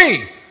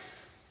glory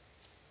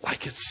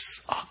like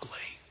it's ugly.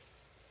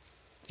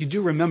 You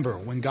do remember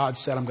when God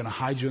said, I'm going to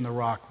hide you in the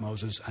rock,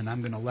 Moses, and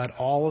I'm going to let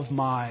all of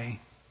my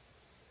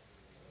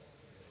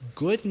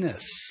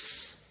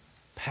goodness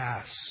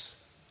pass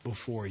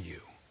before you.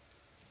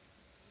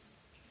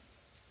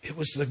 It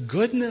was the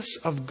goodness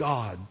of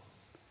God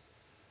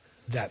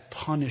that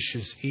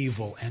punishes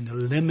evil and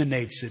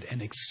eliminates it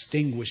and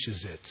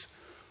extinguishes it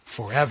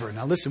forever.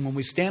 Now listen, when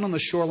we stand on the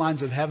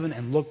shorelines of heaven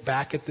and look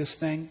back at this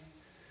thing,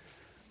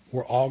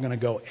 we're all going to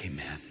go,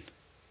 amen.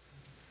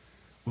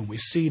 When we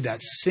see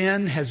that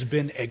sin has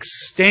been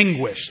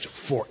extinguished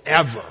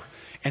forever,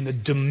 and the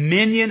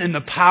dominion and the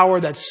power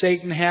that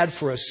Satan had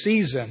for a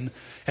season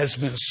has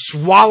been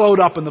swallowed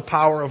up in the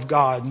power of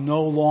God,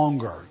 no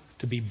longer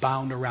to be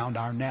bound around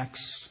our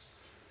necks,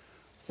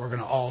 we're going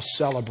to all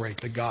celebrate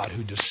the God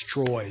who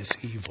destroys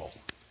evil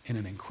in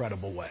an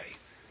incredible way.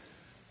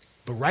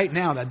 But right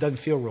now, that doesn't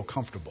feel real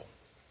comfortable.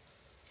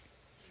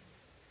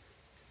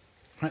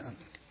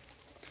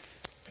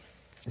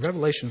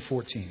 Revelation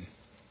 14,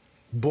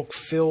 book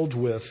filled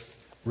with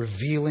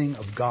revealing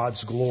of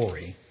God's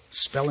glory,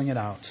 spelling it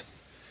out,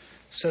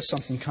 says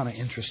something kind of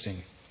interesting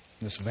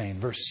in this vein.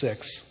 Verse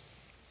 6.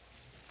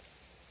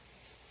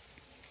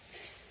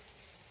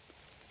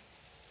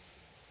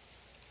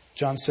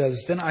 John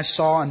says, Then I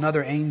saw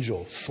another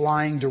angel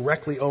flying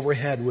directly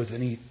overhead with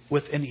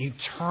an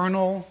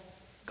eternal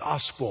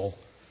gospel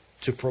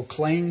to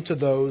proclaim to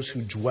those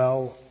who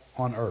dwell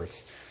on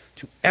earth,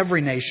 to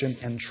every nation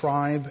and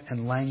tribe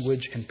and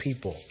language and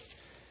people.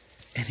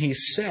 And he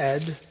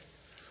said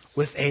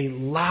with a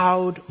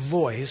loud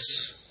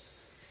voice,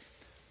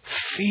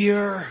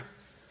 Fear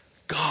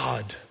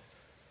God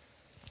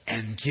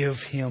and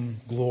give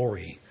him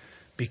glory,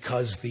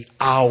 because the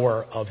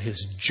hour of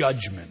his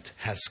judgment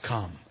has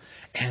come.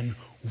 And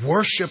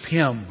worship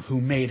him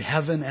who made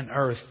heaven and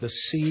earth, the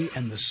sea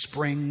and the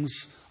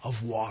springs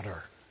of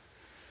water.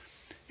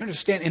 You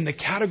understand, in the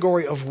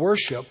category of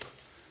worship,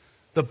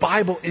 the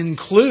Bible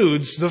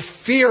includes the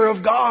fear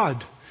of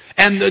God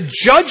and the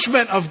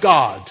judgment of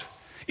God.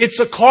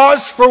 It's a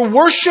cause for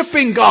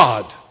worshiping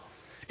God.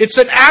 It's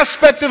an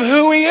aspect of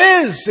who He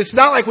is. It's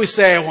not like we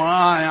say, well,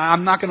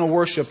 I'm not going to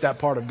worship that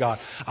part of God.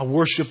 I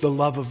worship the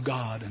love of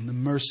God and the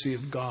mercy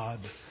of God.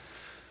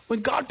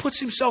 When God puts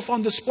Himself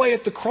on display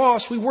at the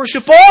cross, we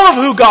worship all of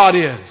who God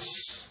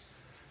is.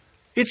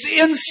 It's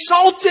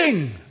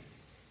insulting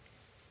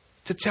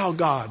to tell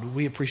God,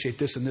 we appreciate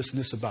this and this and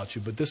this about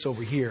you, but this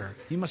over here,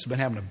 you must have been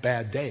having a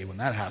bad day when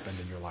that happened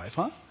in your life,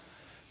 huh?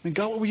 I mean,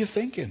 God, what were you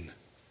thinking?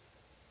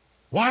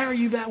 Why are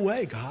you that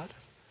way, God?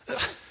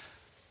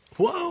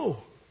 Whoa,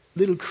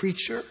 little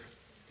creature.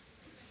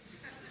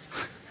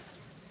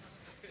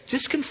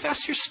 Just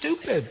confess you're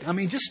stupid. I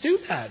mean, just do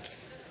that.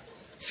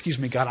 Excuse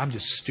me, God, I'm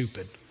just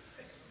stupid.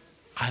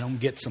 I don't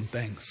get some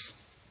things.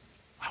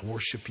 I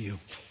worship you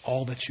for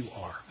all that you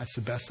are. That's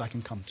the best I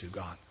can come to,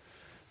 God.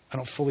 I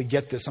don't fully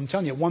get this. I'm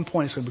telling you, at one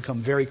point it's going to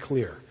become very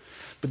clear.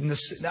 But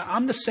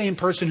I'm the same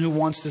person who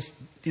wants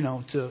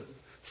to, to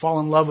fall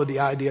in love with the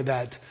idea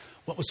that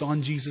what was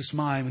on Jesus'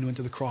 mind when He went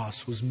to the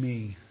cross was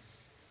me.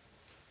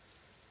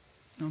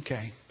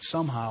 Okay,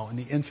 somehow in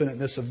the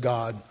infiniteness of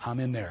God, I'm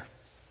in there.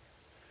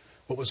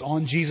 What was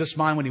on Jesus'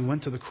 mind when He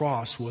went to the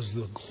cross was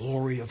the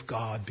glory of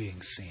God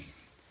being seen.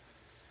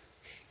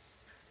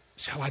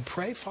 Shall I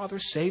pray, Father,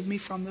 save me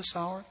from this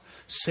hour?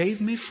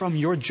 Save me from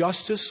your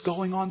justice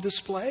going on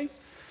display?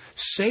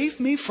 Save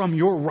me from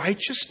your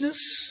righteousness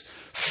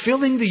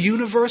filling the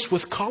universe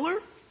with color?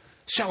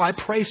 Shall I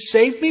pray,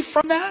 save me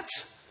from that?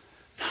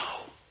 No.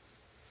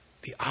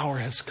 The hour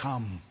has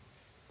come,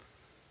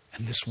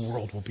 and this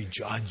world will be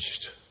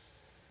judged.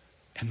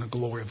 And the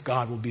glory of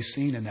God will be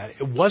seen in that.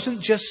 It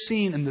wasn't just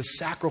seen in the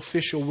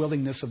sacrificial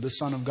willingness of the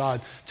Son of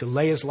God to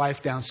lay His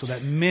life down so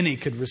that many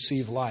could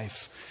receive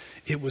life.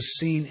 It was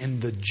seen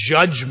in the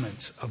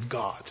judgment of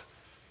God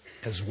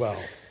as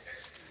well.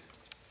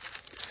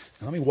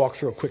 Now let me walk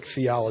through a quick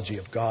theology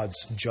of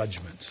God's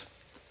judgment.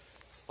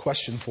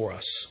 Question for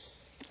us.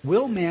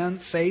 Will man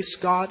face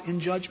God in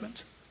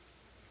judgment?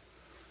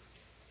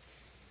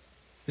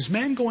 Is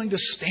man going to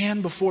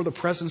stand before the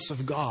presence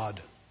of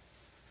God?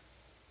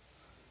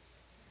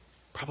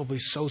 Probably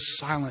so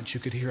silent you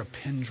could hear a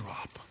pin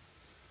drop,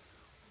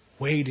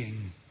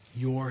 waiting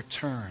your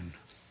turn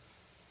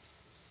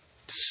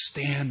to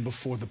stand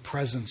before the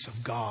presence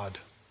of God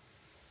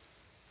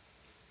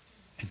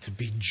and to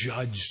be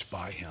judged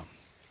by Him.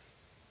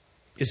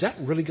 Is that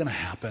really going to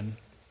happen?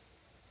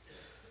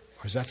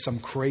 Or is that some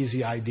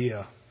crazy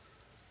idea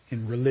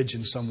in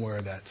religion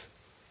somewhere that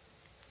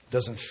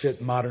doesn't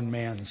fit modern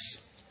man's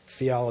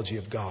theology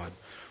of God?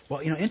 Well,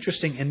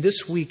 interesting, in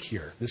this week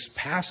here,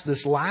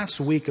 this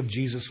last week of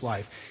Jesus'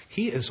 life,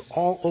 He is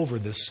all over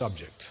this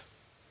subject.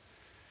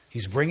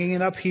 He's bringing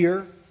it up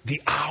here.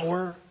 The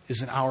hour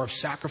is an hour of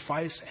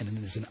sacrifice, and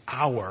it is an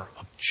hour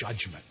of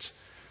judgment.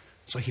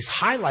 So He's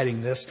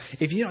highlighting this.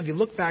 If you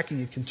look back, and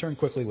you can turn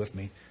quickly with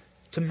me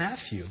to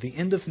Matthew, the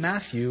end of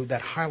Matthew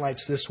that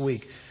highlights this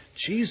week.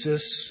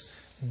 Jesus,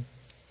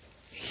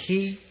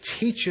 He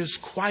teaches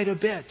quite a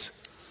bit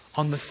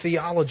on the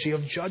theology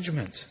of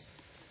judgment.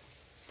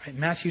 Right,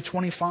 Matthew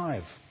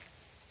 25.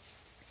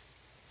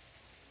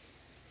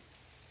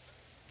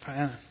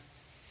 I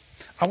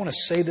want to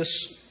say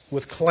this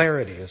with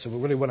clarity. Is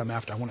really what I'm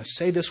after. I want to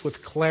say this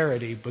with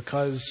clarity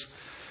because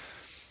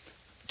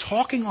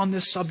talking on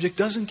this subject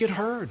doesn't get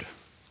heard.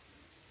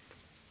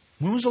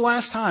 When was the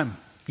last time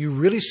you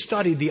really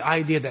studied the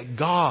idea that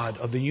God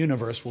of the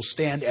universe will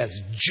stand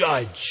as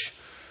judge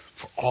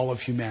for all of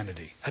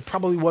humanity? That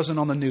probably wasn't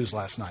on the news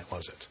last night,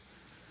 was it?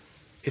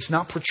 It's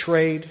not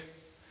portrayed.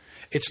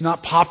 It's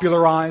not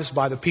popularized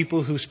by the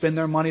people who spend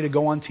their money to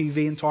go on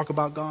TV and talk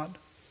about God.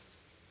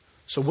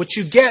 So what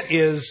you get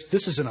is,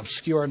 this is an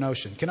obscure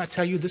notion. Can I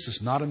tell you, this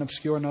is not an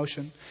obscure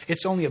notion?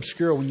 It's only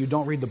obscure when you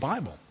don't read the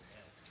Bible.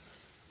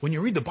 When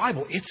you read the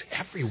Bible, it's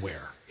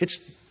everywhere. It's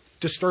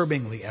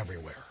disturbingly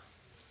everywhere.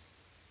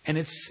 And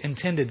it's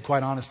intended,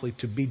 quite honestly,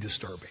 to be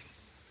disturbing.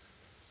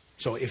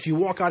 So if you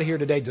walk out of here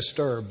today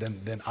disturbed,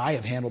 then I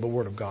have handled the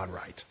Word of God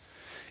right.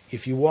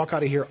 If you walk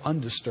out of here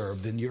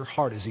undisturbed, then your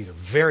heart is either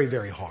very,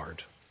 very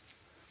hard,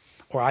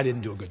 or I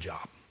didn't do a good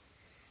job.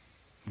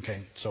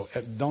 Okay, so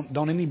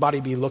don't anybody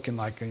be looking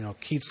like,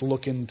 Keith's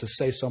looking to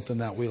say something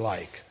that we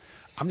like.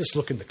 I'm just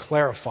looking to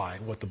clarify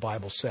what the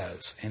Bible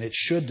says, and it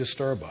should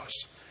disturb us.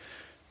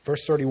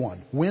 Verse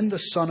 31, when the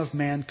Son of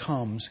Man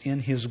comes in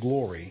His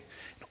glory,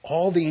 and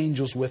all the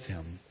angels with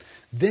Him,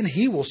 then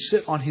He will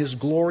sit on His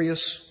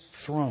glorious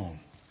throne.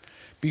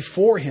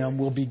 Before Him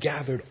will be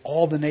gathered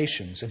all the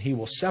nations, and He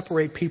will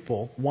separate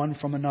people one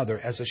from another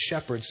as a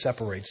shepherd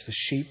separates the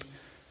sheep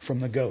from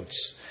the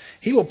goats.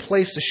 He will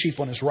place the sheep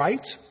on His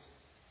right,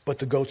 but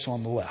the goats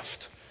on the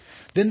left.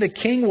 Then the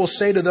King will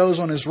say to those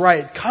on His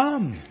right,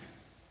 come,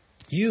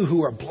 you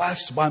who are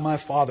blessed by my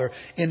Father,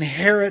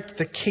 inherit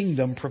the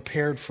kingdom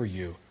prepared for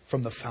you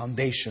from the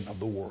foundation of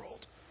the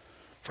world.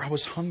 For I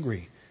was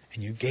hungry,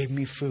 and you gave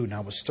me food, and I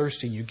was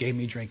thirsty, and you gave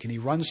me drink. And He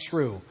runs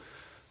through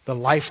the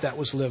life that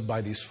was lived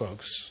by these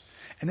folks.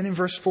 And then in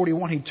verse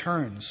 41, He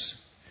turns.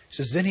 He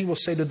says, then He will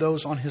say to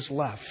those on His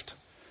left,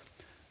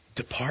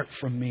 depart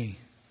from me,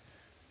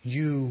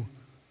 you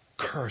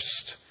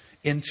cursed,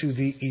 into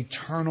the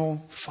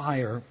eternal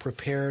fire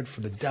prepared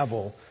for the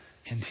devil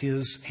and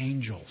his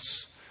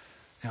angels.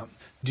 Now,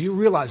 do you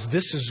realize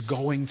this is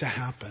going to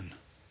happen?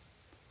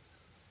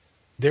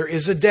 There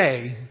is a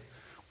day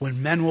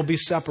when men will be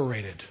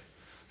separated.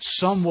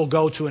 Some will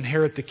go to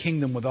inherit the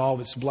kingdom with all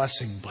its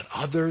blessing, but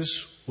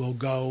others will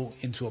go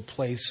into a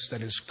place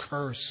that is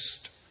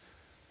cursed.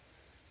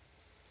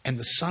 And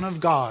the Son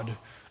of God,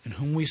 in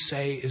whom we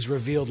say is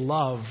revealed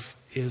love,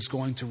 is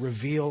going to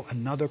reveal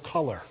another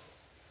color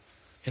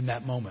in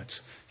that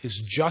moment.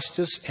 His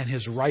justice and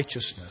His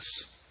righteousness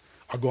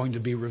are going to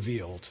be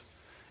revealed.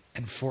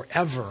 And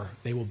forever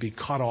they will be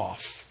cut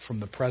off from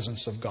the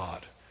presence of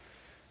God,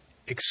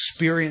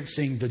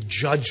 experiencing the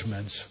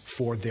judgment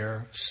for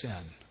their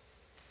sin.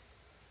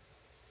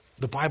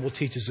 The Bible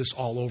teaches this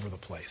all over the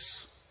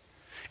place.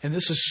 And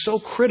this is so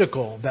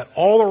critical that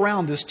all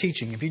around this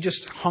teaching, if you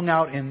just hung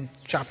out in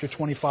chapter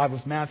 25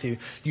 of Matthew,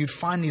 you'd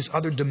find these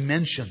other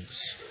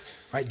dimensions.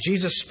 Right?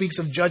 Jesus speaks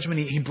of judgment.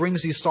 He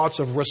brings these thoughts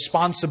of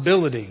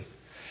responsibility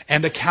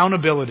and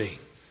accountability.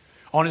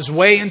 On His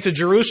way into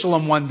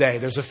Jerusalem one day,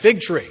 there's a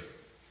fig tree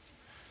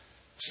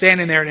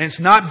standing there, and it's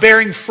not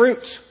bearing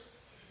fruit.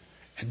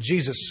 And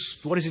Jesus,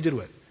 what does He do to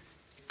it?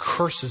 He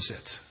curses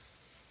it.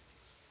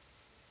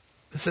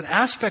 It's an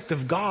aspect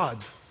of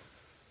God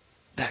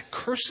that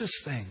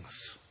curses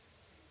things.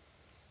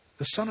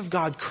 The Son of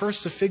God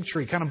cursed the fig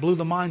tree, kind of blew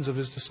the minds of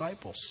his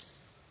disciples.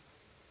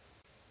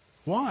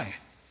 Why?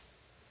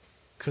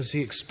 Because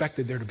he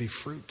expected there to be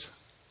fruit.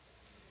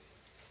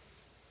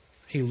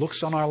 He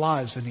looks on our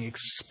lives and he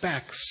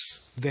expects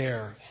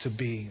there to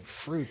be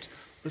fruit.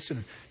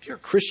 Listen, if you're a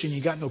Christian,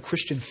 you got no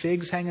Christian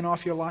figs hanging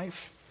off your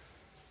life,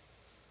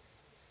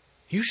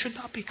 you should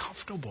not be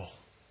comfortable.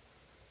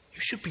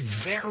 You should be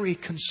very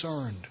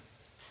concerned.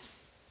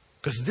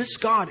 Because this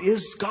God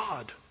is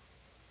God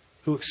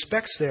who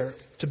expects there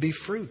to be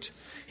fruit.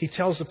 He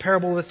tells the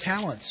parable of the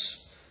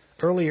talents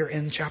earlier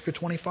in chapter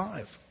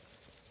 25.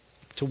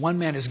 To one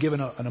man is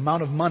given an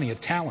amount of money, a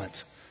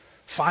talent.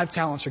 5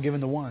 talents are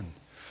given to one.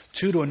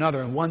 2 to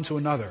another and 1 to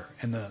another.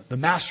 And the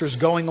master is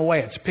going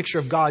away. It's a picture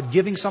of God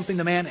giving something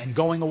to man and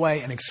going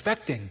away and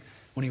expecting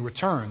when he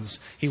returns,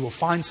 he will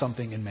find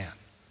something in man.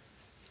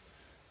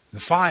 The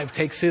 5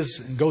 takes his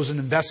and goes and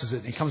invests it.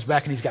 And he comes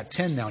back and he's got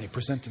 10 now and he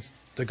presents it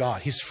to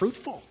God. He's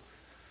fruitful.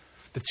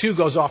 The 2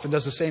 goes off and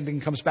does the same thing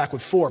and comes back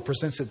with 4,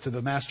 presents it to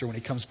the master when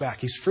he comes back.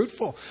 He's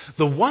fruitful.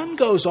 The 1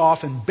 goes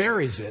off and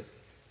buries it,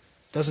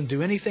 doesn't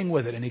do anything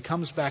with it, and he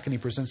comes back and he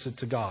presents it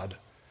to God,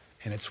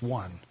 and it's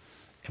 1.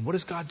 And what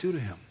does God do to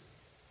him?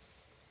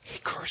 He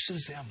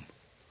curses him.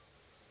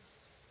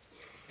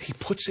 He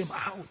puts him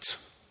out.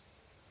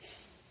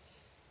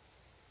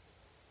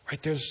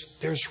 Right?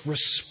 There's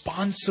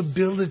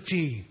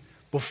responsibility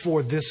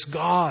before this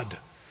God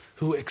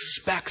who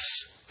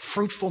expects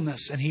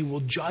fruitfulness, and he will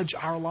judge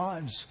our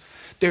lives.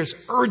 There's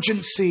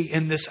urgency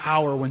in this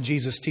hour when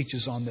Jesus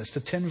teaches on this. The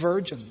 10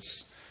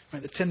 virgins.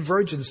 Right? The 10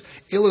 virgins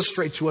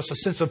illustrate to us a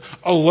sense of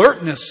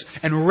alertness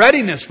and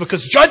readiness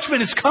because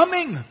judgment is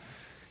coming.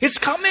 It's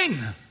coming.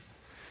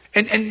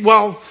 And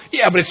well,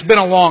 yeah, but it's been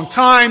a long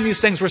time. These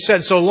things were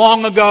said so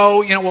long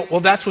ago. You know, well,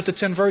 that's what the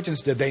 10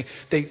 virgins did.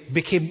 They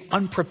became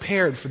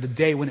unprepared for the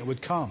day when it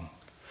would come.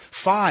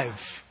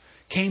 5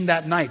 came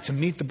that night to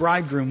meet the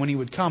bridegroom when he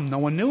would come. No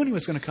one knew when he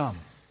was going to come.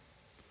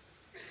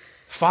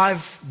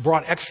 5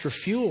 brought extra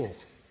fuel.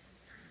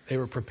 They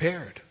were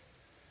prepared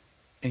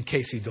in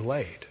case he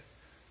delayed.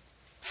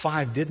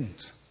 5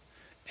 didn't.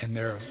 And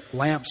their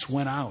lamps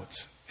went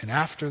out. And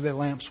after the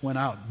lamps went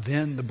out,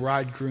 then the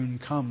bridegroom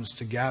comes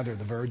to gather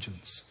the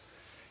virgins.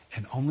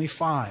 And only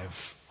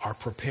 5 are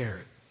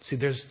prepared. See,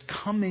 there's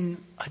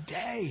coming a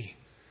day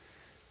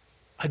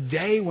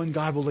when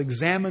God will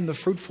examine the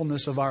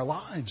fruitfulness of our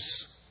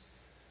lives.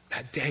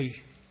 That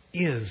day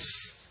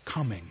is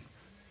coming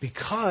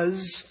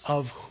because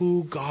of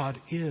who God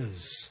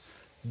is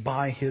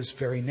by his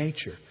very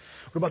nature.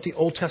 What about the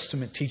Old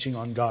Testament teaching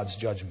on God's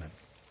judgment?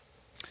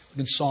 Look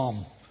in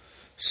Psalm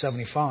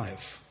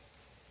 75.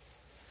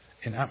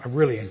 And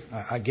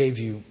I gave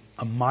you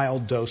a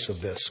mild dose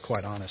of this,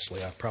 quite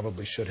honestly. I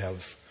probably should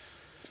have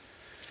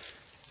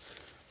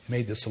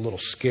made this a little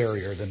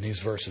scarier than these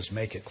verses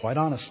make it, quite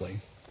honestly.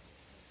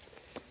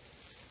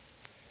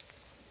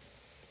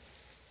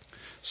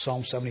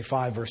 Psalm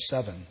 75, verse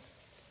 7.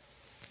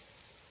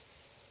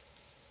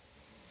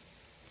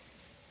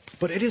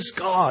 But it is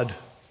God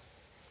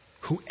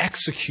who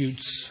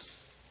executes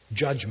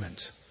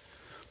judgment,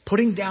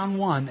 putting down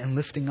one and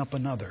lifting up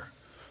another.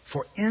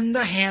 For in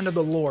the hand of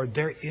the Lord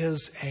there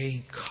is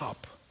a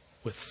cup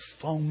with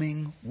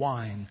foaming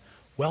wine,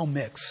 well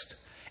mixed,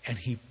 and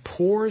he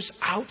pours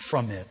out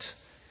from it,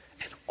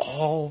 and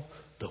all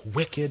the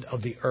wicked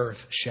of the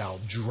earth shall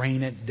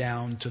drain it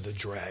down to the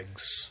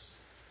dregs.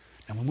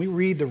 And when we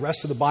read the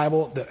rest of the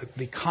Bible,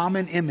 the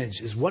common image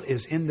is what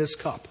is in this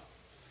cup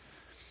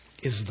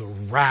is the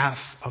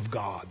wrath of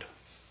God.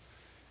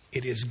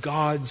 It is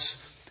God's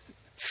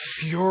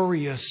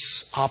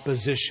furious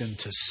opposition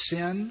to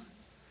sin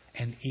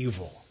and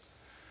evil.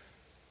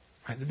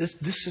 Right? This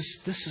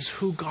is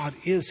who God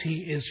is.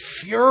 He is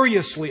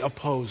furiously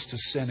opposed to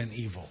sin and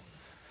evil.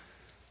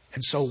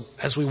 And so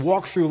as we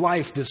walk through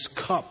life, this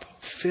cup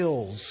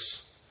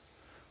fills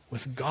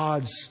with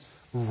God's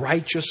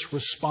righteous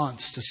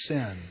response to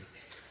sin.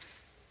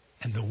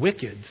 And the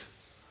wicked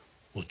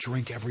will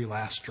drink every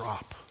last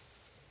drop,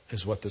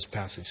 is what this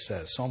passage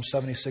says. Psalm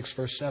 76,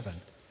 verse 7.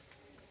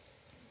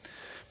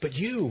 But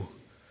you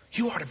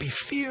are to be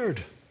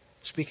feared.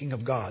 Speaking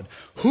of God,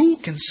 who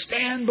can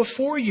stand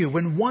before you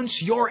when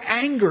once your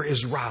anger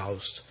is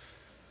roused?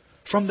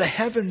 From the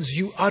heavens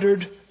you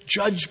uttered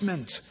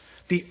judgment.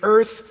 The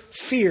earth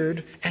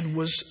feared and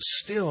was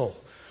still.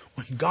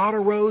 When God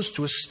arose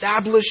to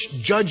establish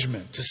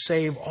judgment to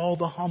save all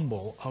the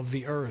humble of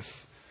the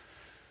earth.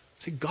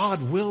 See,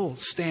 God will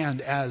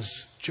stand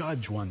as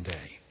judge one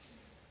day.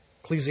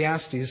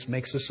 Ecclesiastes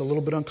makes this a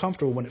little bit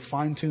uncomfortable when it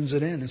fine-tunes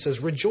it in. It says,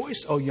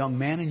 "Rejoice, O young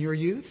man, in your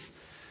youth.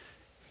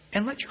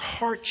 And let your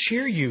heart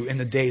cheer you in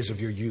the days of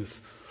your youth.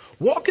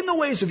 Walk in the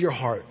ways of your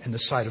heart in the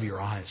sight of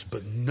your eyes.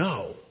 But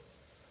know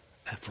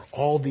that for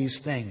all these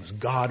things,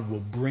 God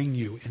will bring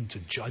you into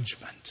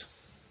judgment."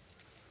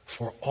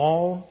 For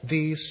all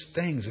these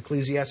things.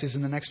 Ecclesiastes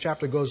in the next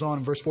chapter goes on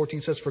in verse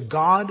 14 says, "For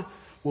God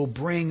will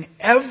bring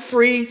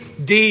every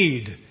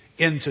deed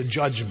into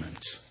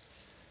judgment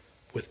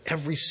with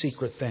every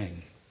secret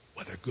thing,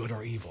 whether good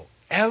or evil.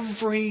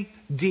 Every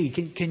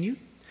deed. Can you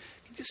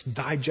just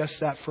digest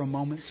that for a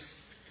moment?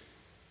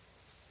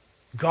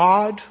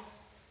 God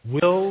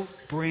will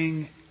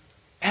bring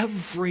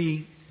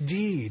every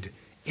deed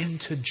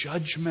into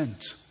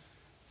judgment.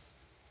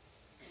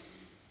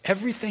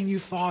 Everything you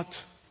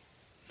thought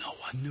no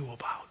one knew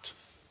about.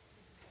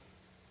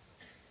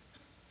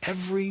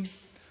 Every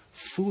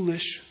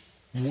foolish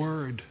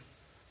word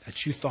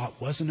that you thought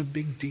wasn't a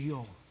big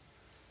deal.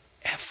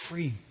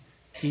 Every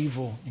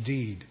evil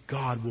deed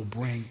God will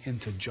bring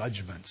into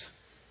judgment.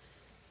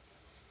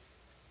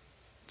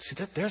 See,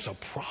 there's a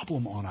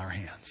problem on our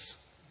hands.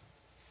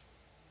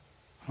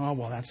 Oh,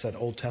 well, that's that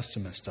Old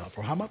Testament stuff.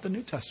 Or how about the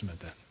New Testament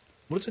then?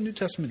 What does the New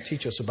Testament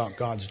teach us about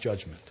God's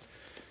judgment?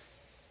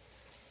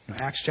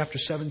 Acts chapter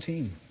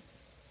 17.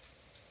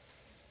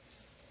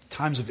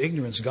 Times of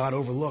ignorance God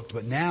overlooked,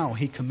 but now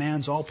He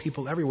commands all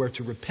people everywhere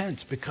to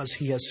repent because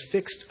He has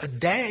fixed a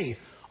day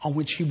on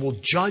which He will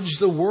judge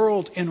the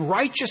world in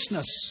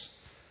righteousness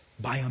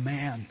by a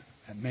man.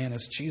 That man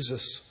is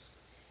Jesus.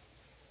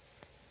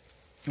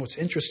 What's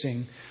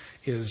interesting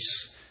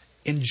is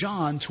in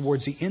John,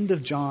 towards the end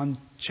of John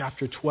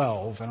chapter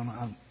 12,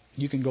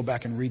 you can go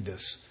back and read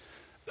this.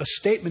 A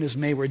statement is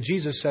made where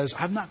Jesus says,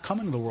 I've not come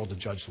into the world to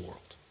judge the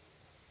world,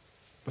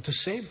 but to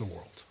save the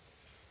world.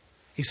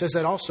 He says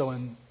that also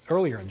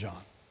earlier in John.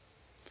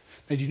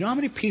 Now, do you know how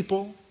many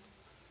people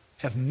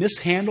have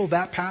mishandled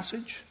that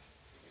passage?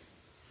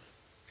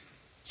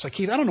 It's like,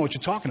 Keith, I don't know what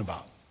you're talking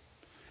about.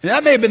 And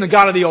that may have been the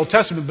God of the Old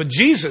Testament, but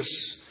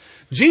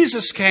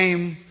Jesus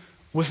came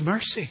with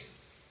mercy.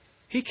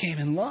 He came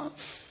in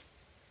love.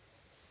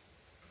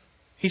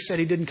 He said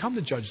He didn't come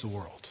to judge the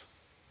world.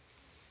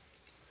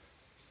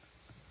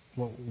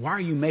 Well, why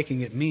are you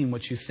making it mean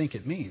what you think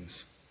it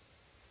means?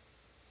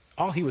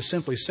 All He was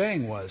simply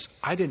saying was,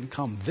 I didn't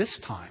come this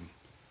time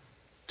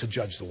to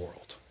judge the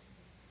world.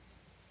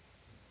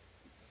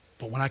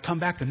 But when I come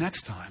back the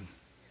next time,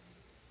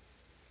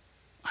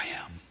 I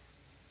am.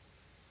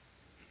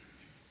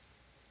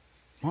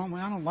 Well,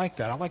 I don't like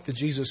that. I like the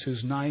Jesus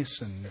who's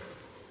nice and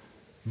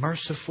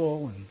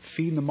merciful and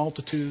feeding the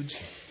multitudes,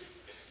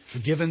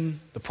 forgiving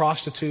the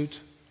prostitute.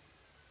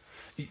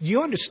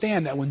 You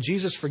understand that when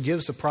Jesus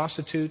forgives the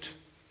prostitute,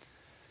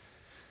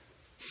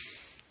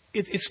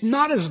 it's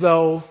not as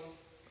though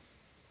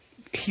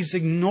He's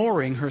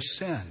ignoring her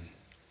sin.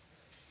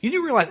 You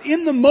do realize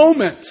in the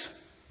moment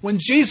when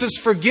Jesus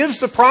forgives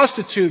the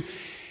prostitute,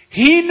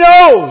 He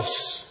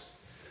knows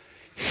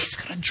He's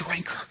going to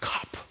drink her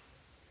cup.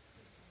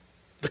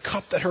 The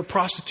cup that her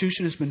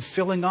prostitution has been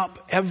filling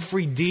up,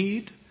 every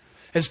deed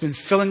has been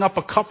filling up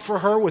a cup for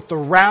her with the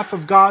wrath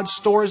of God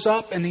stores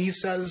up. And He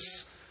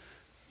says,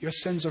 your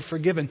sins are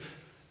forgiven.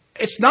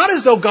 It's not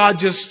as though God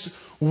just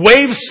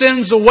waves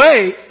sins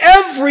away.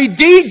 Every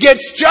deed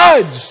gets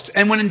judged.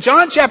 And when in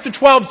John chapter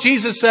 12,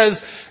 Jesus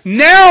says,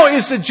 now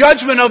is the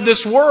judgment of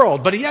this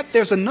world. But yet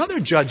there's another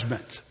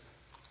judgment.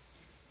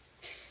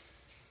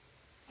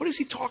 What is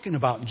He talking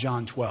about in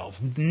John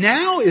 12?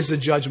 Now is the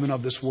judgment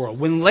of this world.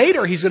 When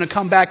later He's going to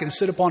come back and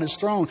sit upon His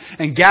throne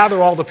and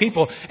gather all the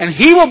people. And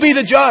He will be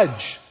the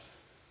judge.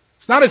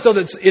 It's not as though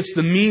it's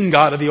the mean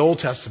God of the Old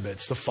Testament.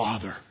 It's the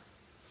Father.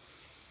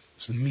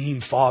 It's the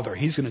mean Father.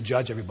 He's going to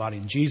judge everybody.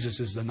 And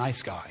Jesus is the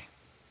nice guy.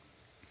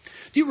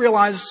 Do you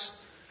realize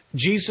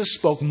Jesus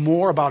spoke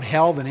more about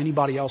hell than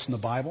anybody else in the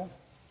Bible?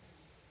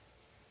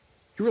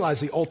 You realize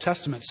the Old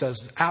Testament says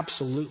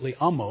absolutely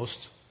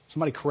almost,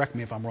 somebody correct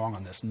me if I'm wrong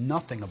on this,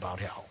 nothing about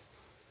hell.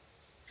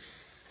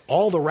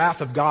 All the wrath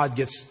of God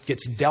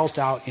gets dealt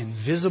out in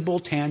visible,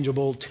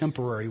 tangible,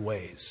 temporary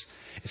ways.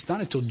 It's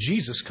not until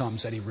Jesus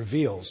comes that He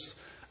reveals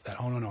that,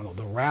 oh, no,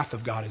 the wrath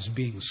of God is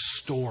being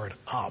stored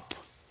up.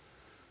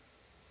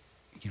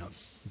 You know,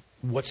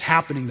 what's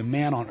happening to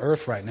man on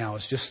earth right now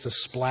is just the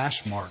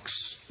splash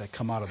marks that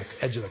come out of the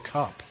edge of the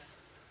cup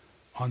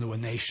onto a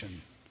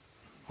nation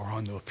or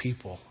onto a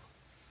people.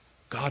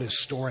 God is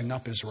storing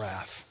up His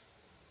wrath.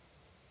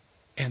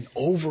 And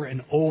over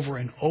and over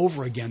and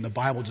over again, the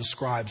Bible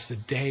describes the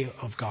day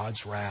of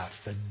God's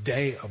wrath. The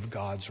day of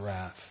God's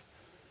wrath.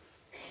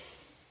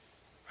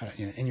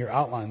 In your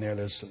outline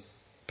there's a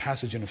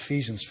passage in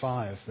Ephesians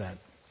 5 that,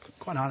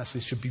 quite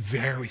honestly, should be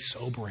very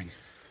sobering.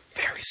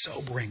 Very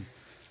sobering.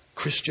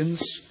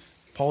 Christians,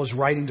 Paul is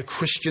writing to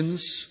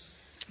Christians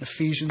in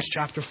Ephesians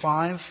chapter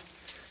 5,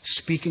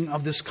 speaking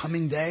of this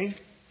coming day.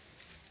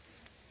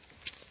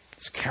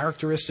 This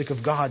characteristic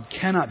of God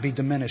cannot be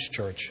diminished,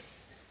 church.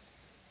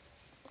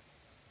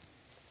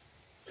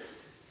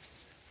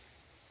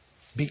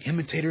 Be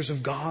imitators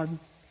of God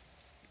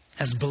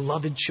as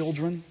beloved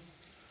children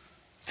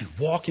and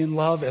walk in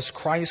love as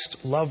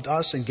Christ loved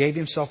us and gave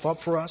Himself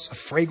up for us, a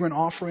fragrant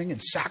offering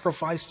and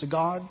sacrifice to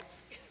God.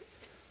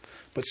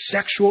 But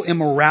sexual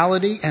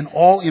immorality and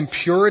all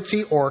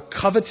impurity or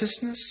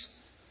covetousness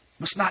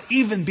must not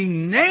even be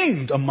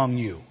named among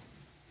you,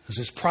 as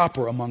is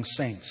proper among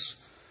saints.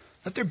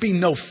 Let there be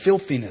no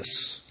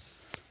filthiness,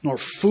 nor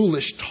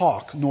foolish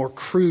talk, nor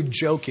crude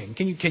joking.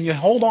 Can you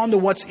hold on to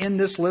what's in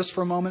this list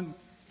for a moment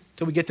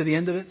till we get to the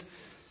end of it?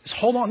 Just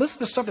hold on. Listen to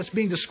the stuff that's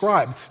being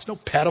described. There's no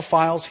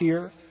pedophiles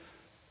here.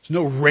 There's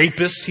no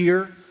rapists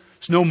here.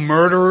 There's no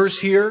murderers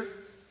here.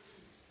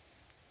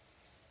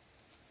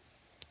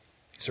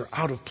 These are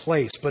out of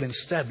place, but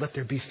instead let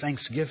there be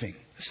thanksgiving.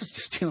 This is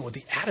just dealing with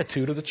the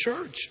attitude of the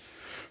church.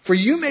 For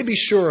you may be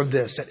sure of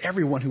this, that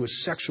everyone who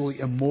is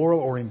sexually immoral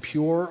or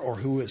impure or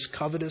who is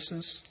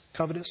covetous,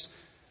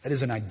 that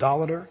is an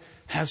idolater,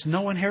 has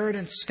no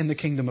inheritance in the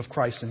kingdom of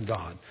Christ and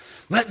God.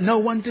 Let no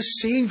one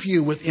deceive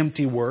you with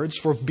empty words,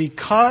 for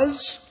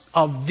because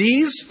of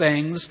these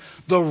things,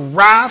 the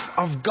wrath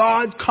of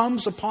God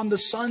comes upon the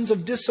sons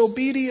of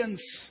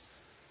disobedience.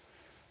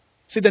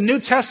 See, the New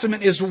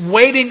Testament is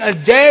waiting a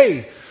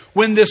day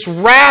when this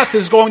wrath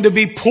is going to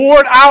be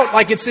poured out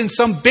like it's in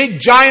some big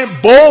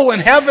giant bowl in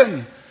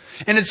heaven.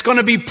 And it's going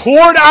to be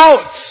poured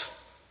out.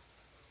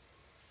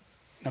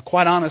 Now,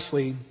 quite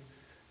honestly,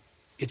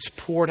 it's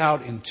poured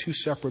out in two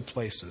separate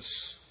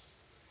places.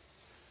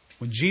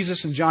 When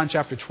Jesus in John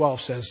chapter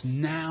 12 says,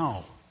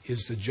 now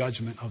is the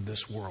judgment of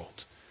this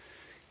world,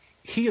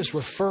 He is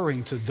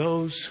referring to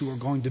those who are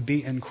going to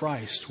be in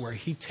Christ, where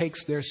He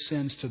takes their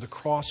sins to the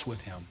cross with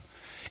Him.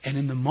 And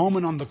in the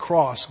moment on the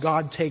cross,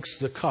 God takes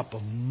the cup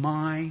of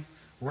my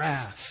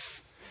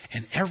wrath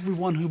and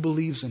everyone who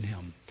believes in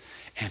Him,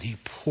 and He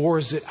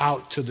pours it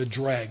out to the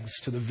dregs,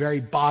 to the very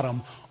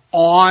bottom,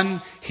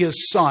 on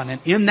His Son.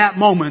 And in that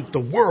moment, the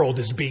world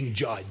is being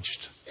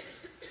judged.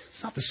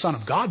 It's not the Son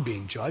of God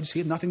being judged. He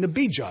had nothing to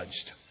be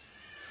judged.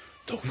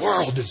 The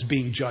world is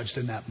being judged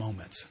in that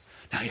moment.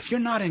 Now, if you're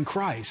not in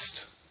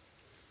Christ,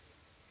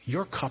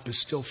 your cup is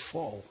still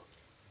full.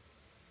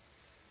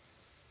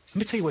 Let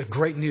me tell you what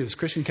great news.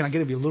 Christian, can I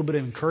give you a little bit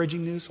of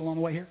encouraging news along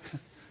the way here?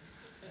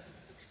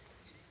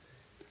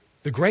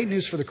 The great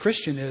news for the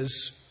Christian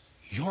is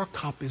your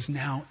cup is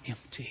now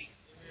empty.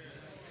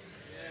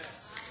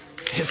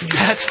 Isn't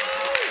that?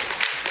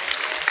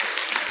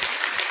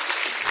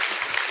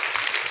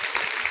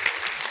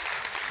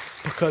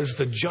 Because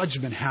the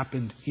judgment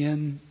happened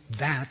in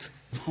that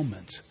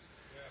moment.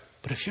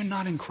 But if you're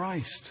not in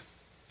Christ,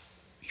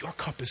 your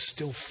cup is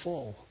still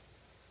full,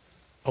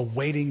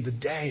 awaiting the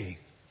day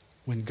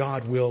when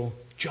God will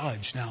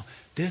judge. Now,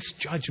 this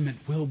judgment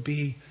will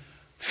be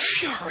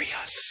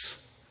furious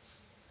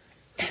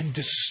and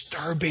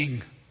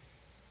disturbing.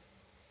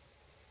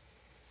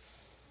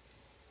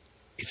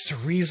 It's the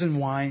reason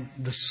why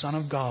the Son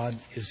of God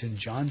is in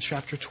John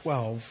chapter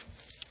 12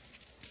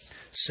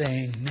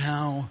 saying,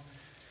 now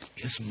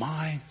is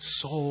my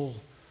soul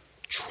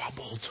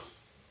troubled.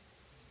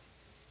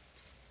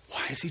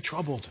 Why is He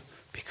troubled?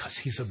 Because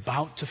He's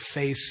about to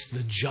face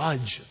the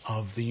judge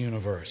of the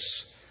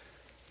universe.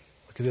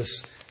 Look at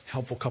this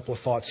helpful couple of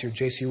thoughts here.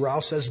 J.C. Rao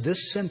says,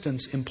 this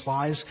sentence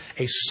implies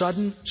a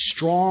sudden,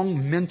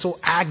 strong mental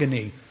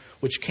agony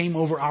which came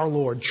over our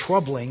Lord,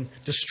 troubling,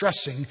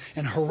 distressing,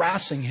 and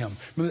harassing Him.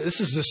 Remember, this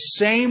is the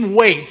same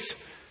weight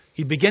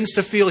He begins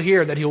to feel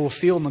here that He will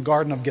feel in the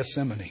Garden of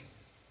Gethsemane,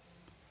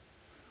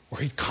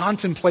 where He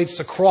contemplates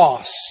the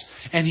cross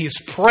and He's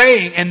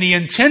praying, and the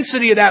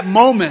intensity of that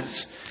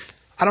moment,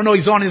 I don't know,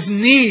 He's on His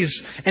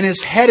knees and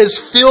His head is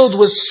filled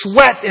with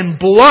sweat and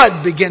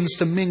blood begins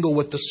to mingle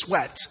with the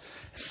sweat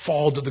and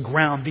fall to the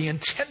ground. The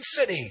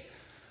intensity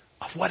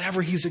of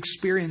whatever He's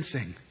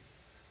experiencing.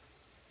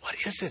 What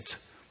is it?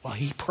 Well,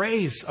 He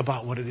prays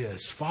about what it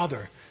is.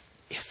 Father,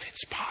 if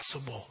it's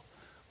possible,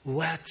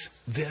 let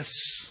this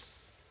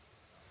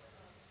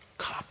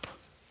cup,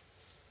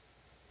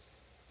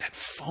 that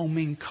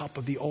foaming cup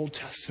of the Old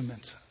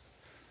Testament,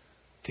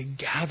 the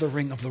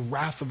gathering of the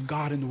wrath of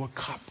God into a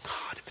cup,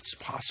 God, if it's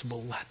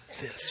possible, let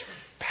this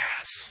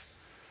pass.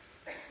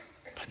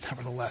 But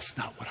nevertheless,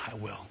 not what I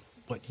will,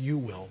 what You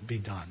will be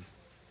done.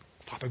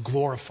 Father,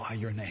 glorify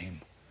Your name.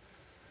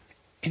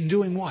 In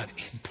doing what?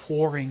 In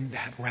pouring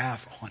that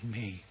wrath on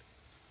me.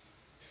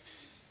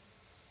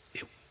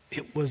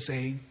 It was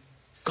a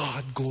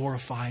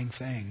God-glorifying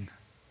thing.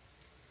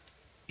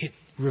 It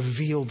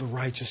revealed the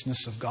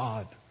righteousness of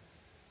God.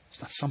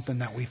 It's not something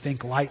that we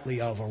think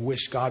lightly of or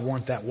wish God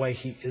weren't that way.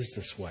 He is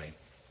this way.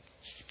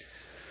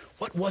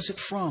 What was it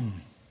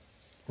from?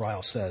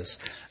 Ryle says,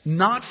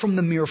 not from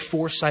the mere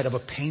foresight of a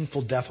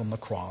painful death on the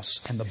cross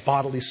and the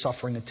bodily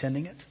suffering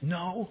attending it.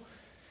 No,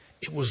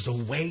 it was the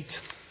weight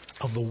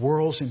of the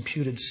world's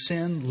imputed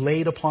sin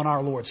laid upon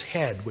our Lord's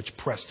head, which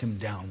pressed Him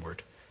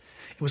downward.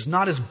 It was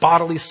not His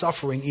bodily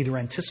suffering, either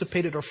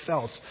anticipated or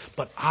felt,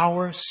 but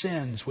our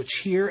sins, which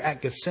here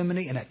at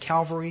Gethsemane and at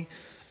Calvary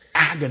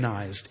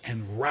agonized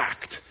and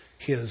racked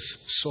His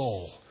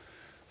soul.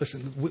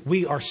 Listen,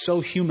 we are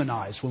so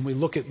humanized when we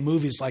look at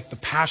movies like The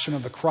Passion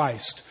of the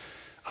Christ,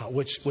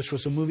 which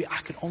was a movie, I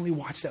could only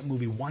watch that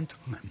movie one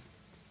time.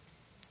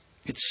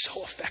 It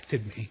so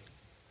affected me.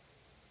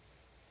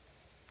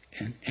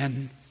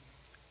 And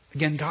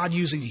again, God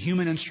using a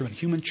human instrument,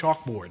 human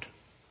chalkboard,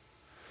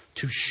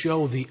 to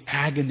show the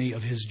agony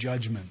of His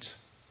judgment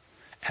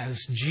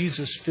as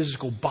Jesus'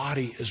 physical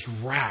body is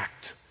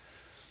racked.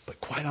 But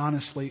quite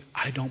honestly,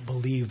 I don't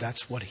believe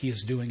that's what He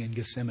is doing in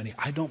Gethsemane.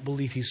 I don't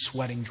believe He's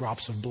sweating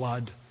drops of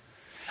blood.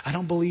 I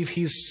don't believe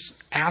he's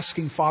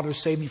asking, Father,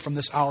 save me from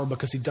this hour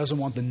because he doesn't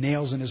want the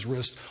nails in his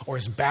wrist or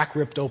his back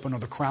ripped open or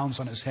the crowns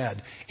on his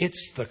head.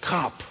 It's the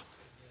cup.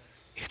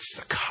 It's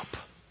the cup.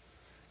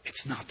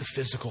 It's not the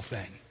physical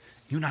thing.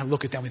 You and I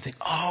look at that and we think,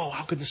 oh,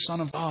 how could the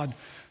Son of God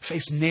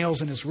face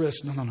nails in his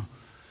wrist? No, no, no.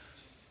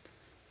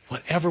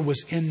 Whatever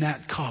was in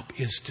that cup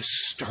is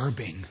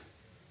disturbing.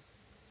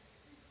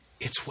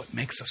 It's what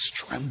makes us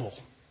tremble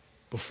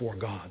before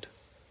God.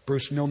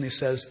 Bruce Milne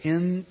says,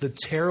 in the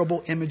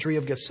terrible imagery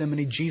of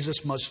Gethsemane,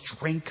 Jesus must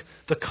drink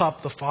the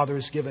cup the Father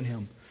has given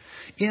him.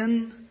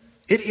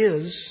 It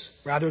is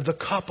the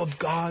cup of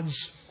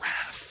God's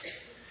wrath.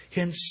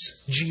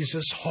 Hence,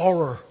 Jesus'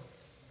 horror.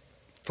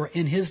 For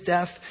in his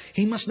death,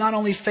 he must not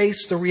only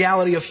face the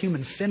reality of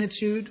human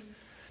finitude,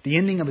 the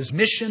ending of his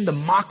mission, the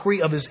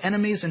mockery of his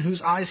enemies in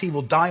whose eyes he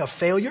will die a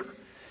failure,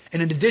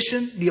 and in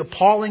addition, the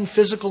appalling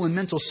physical and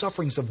mental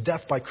sufferings of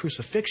death by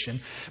crucifixion.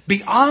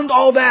 Beyond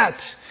all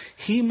that,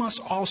 he must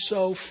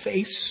also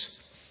face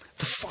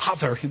the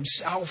Father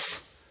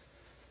himself,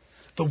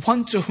 the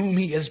one to whom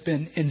he has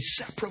been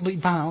inseparably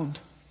bound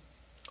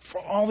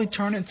for all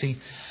eternity,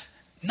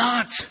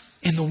 not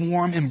in the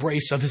warm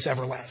embrace of his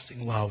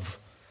everlasting love,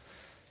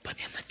 but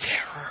in the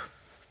terror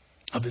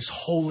of his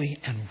holy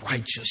and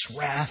righteous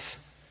wrath.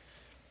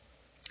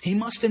 He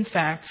must, in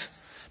fact,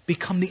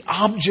 become the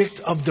object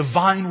of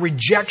divine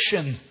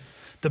rejection,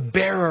 the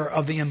bearer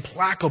of the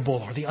implacable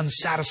or the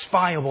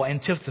unsatisfiable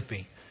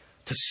antipathy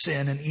to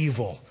sin and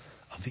evil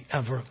of the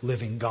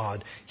ever-living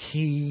God.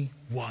 He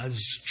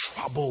was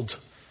troubled.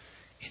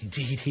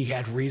 Indeed, he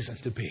had reason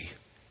to be.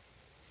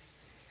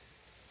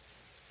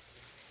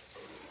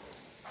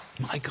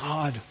 My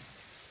God,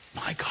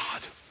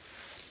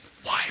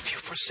 why have you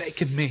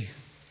forsaken me?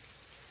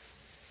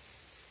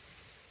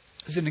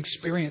 Is an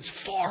experience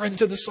foreign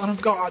to the Son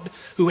of God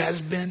who has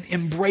been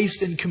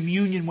embraced in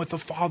communion with the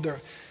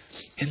Father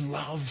in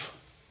love.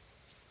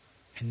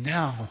 And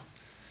now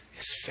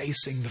is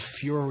facing the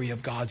fury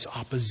of God's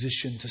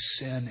opposition to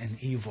sin and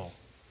evil.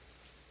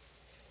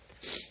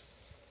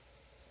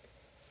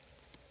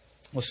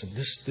 Listen,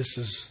 this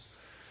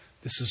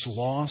is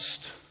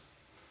lost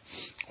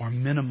or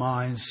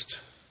minimized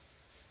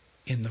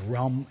in the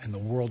realm and the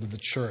world of the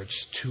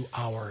church to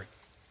our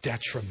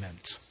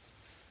detriment.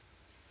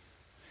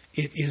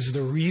 It is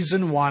the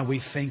reason why we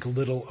think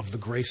little of the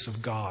grace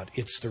of God.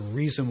 It's the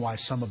reason why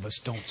some of us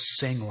don't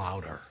sing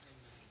louder.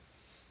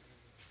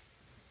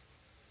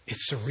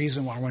 It's the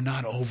reason why we're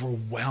not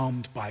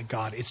overwhelmed by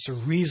God. It's the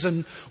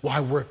reason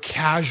why we're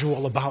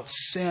casual about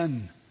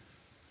sin.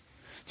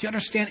 Do you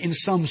understand? In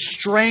some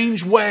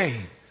strange way,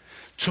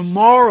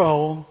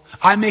 tomorrow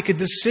I make a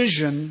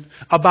decision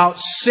about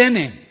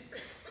sinning.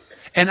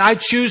 And I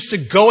choose to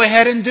go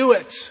ahead and do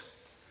it.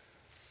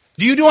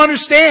 Do you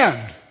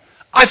understand?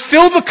 I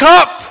fill the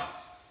cup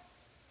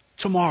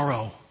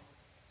tomorrow.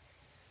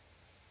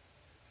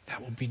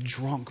 That will be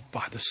drunk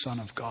by the Son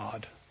of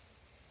God.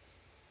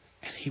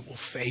 And he will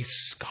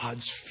face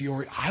God's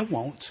fury. I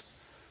won't,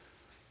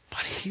 but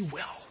he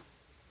will.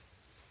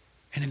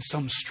 And in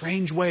some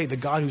strange way, the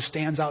God who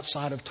stands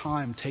outside of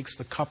time takes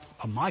the cup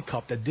of my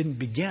cup that didn't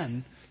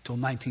begin till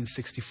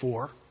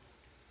 1964.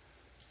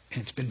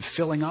 And it's been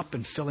filling up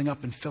and filling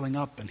up and filling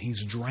up, and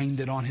he's drained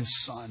it on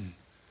his Son.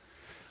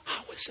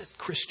 How is it,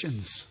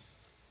 Christians?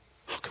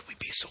 How can we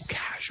be so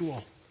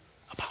casual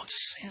about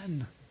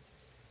sin?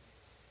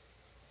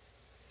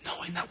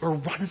 Knowing that we're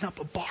running up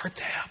a bar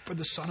tab for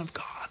the Son of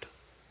God.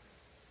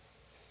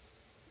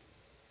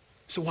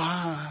 So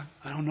I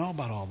don't know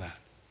about all that.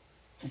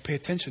 I don't pay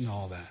attention to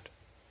all that.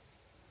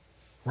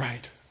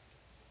 Right.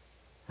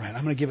 I'm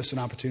going to give us an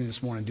opportunity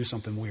this morning to do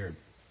something weird.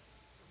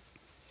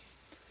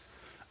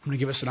 I'm going to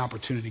give us an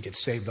opportunity to get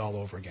saved all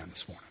over again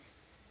this morning.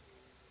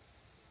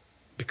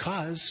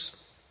 Because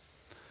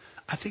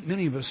I think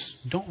many of us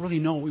don't really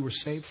know what we were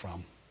saved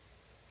from.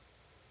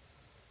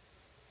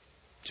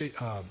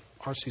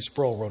 R.C.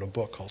 Sproul wrote a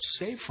book called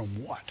Saved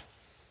from What?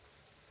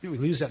 We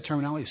use that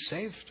terminology,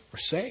 saved. We're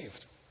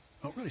saved.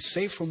 Well, really,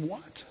 saved from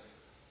what?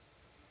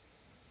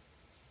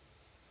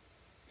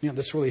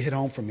 This really hit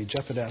home for me.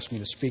 Jeff had asked me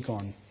to speak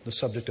on the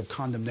subject of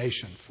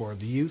condemnation for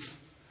the youth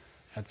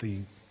at the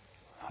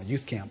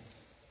youth camp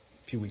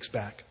a few weeks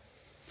back.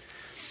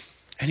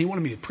 And he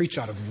wanted me to preach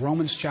out of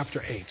Romans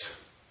chapter 8.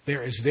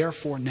 There is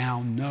therefore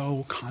now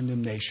no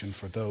condemnation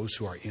for those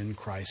who are in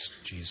Christ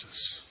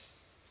Jesus.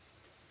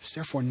 There's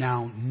therefore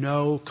now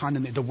no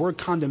condemnation. The word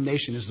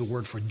condemnation is the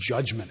word for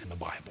judgment in the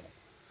Bible.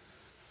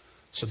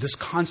 So this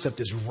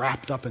concept is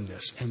wrapped up in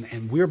this.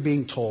 And we're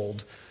being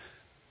told,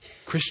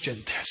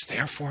 Christian, there's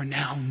therefore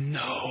now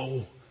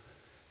no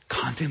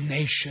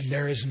condemnation.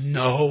 There is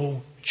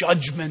no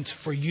judgment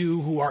for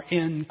you who are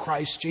in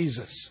Christ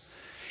Jesus.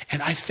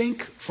 And I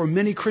think for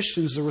many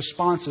Christians, the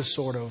response is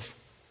sort of,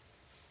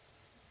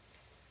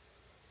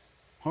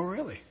 oh,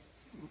 really?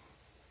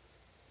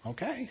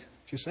 Okay,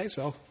 if you say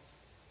so.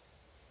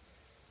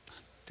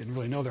 Didn't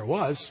really know there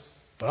was,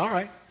 but all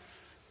right.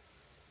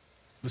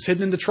 It was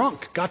hidden in the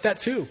trunk. Got that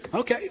too.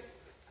 Okay.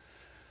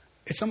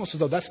 It's almost as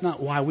though that's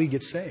not why we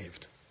get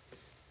saved.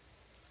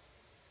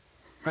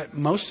 Right?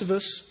 Most of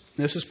us,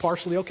 this is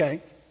partially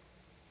okay,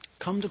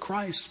 come to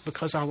Christ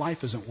because our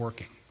life isn't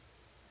working.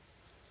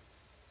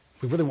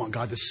 We really want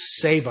God to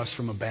save us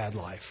from a bad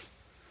life.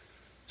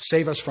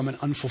 Save us from an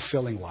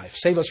unfulfilling life.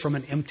 Save us from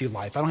an empty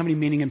life. I don't have any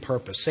meaning and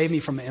purpose. Save me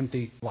from an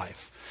empty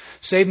life.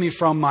 Save me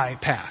from my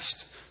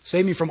past.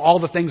 Save me from all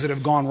the things that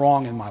have gone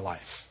wrong in my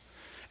life.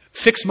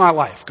 Fix my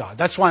life, God.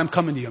 That's why I'm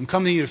coming to you. I'm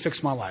coming to you to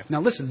fix my life.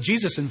 Now listen,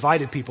 Jesus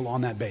invited people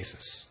on that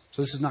basis.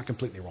 So this is not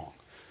completely wrong.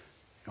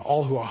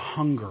 All who are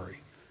hungry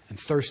and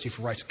thirsty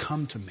for righteousness,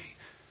 come to me.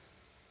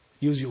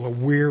 You who are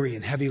weary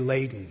and heavy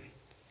laden,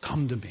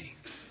 come to me.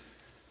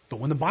 But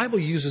when the Bible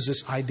uses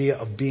this idea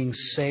of being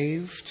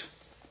saved,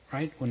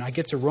 right? When I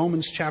get to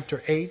Romans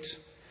chapter 8,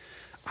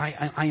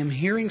 I am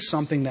hearing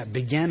something that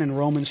began in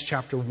Romans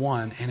chapter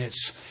 1, and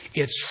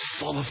it's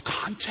full of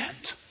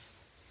content.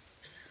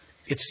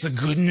 It's the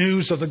good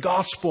news of the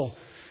gospel.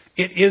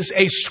 It is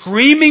a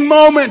screaming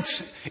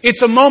moment.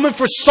 It's a moment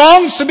for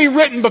songs to be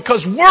written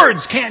because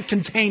words can't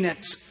contain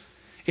it.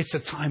 It's a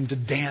time to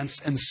dance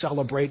and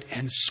celebrate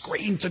and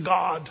scream to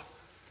God.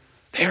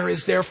 There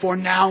is therefore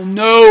now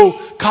no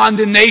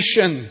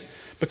condemnation.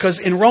 Because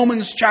in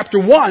Romans chapter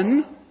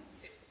 1,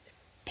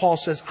 Paul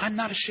says, I'm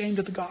not ashamed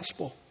of the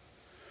gospel.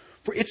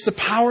 For it's the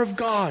power of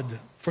God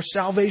for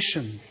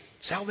salvation.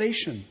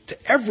 Salvation to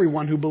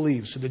everyone who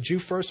believes. To the Jew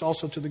first,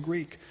 also to the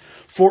Greek.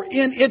 For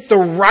in it the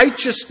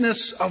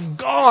righteousness of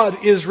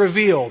God is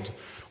revealed.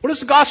 What does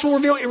the gospel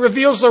reveal? It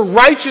reveals the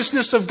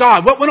righteousness of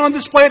God. What went on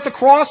display at the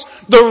cross?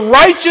 The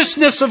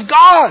righteousness of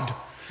God.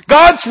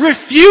 God's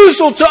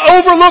refusal to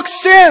overlook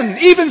sin.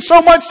 Even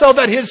so much so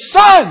that His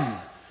Son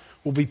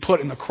will be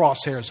put in the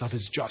crosshairs of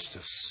His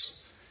justice.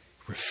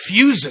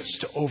 Refuses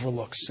to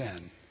overlook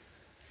sin.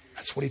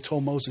 That's what He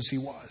told Moses He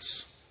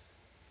was.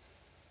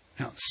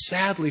 Now,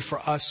 sadly for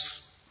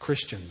us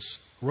Christians,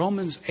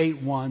 Romans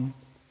 8:1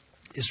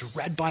 is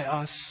read by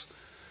us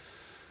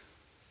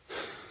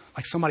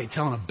like somebody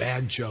telling a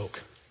bad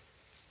joke.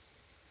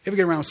 You ever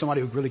get around with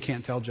somebody who really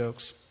can't tell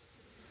jokes?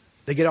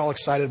 They get all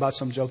excited about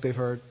some joke they've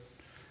heard.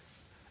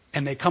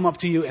 And they come up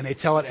to you and they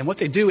tell it. And what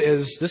they do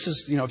is, this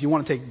is, if you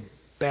want to take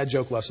bad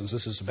joke lessons,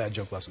 this is a bad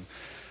joke lesson.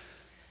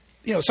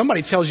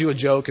 Somebody tells you a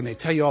joke and they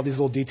tell you all these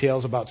little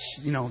details about,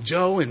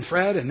 Joe and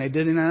Fred and they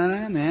did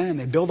and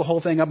they build the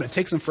whole thing up and it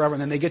takes them forever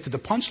and then they get to the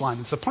punchline.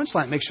 It's the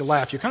punchline that makes you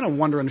laugh. You're kind of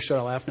wondering, should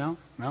I laugh now?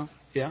 No?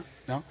 Yeah?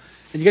 No?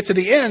 And you get to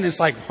the end and it's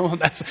like,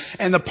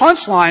 and the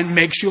punchline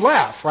makes you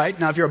laugh, right?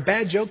 Now if you're a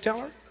bad joke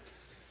teller,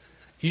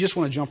 you just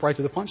want to jump right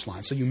to the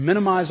punchline. So you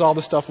minimize all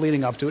the stuff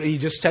leading up to it and you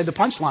just say the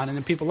punchline and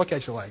then people look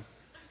at you like,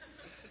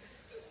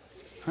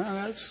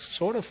 that's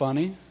sort of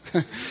funny.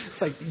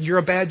 It's like, you're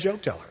a bad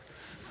joke teller.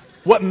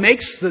 What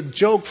makes the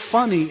joke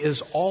funny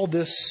is all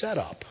this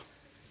setup.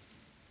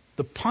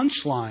 The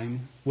punchline,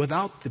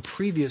 without the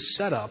previous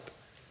setup,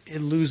 it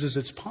loses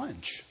its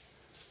punch.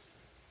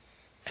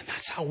 And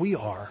that's how we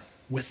are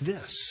with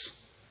this.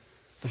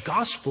 The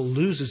gospel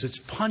loses its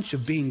punch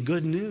of being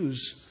good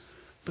news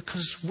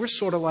because we're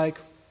sort of like,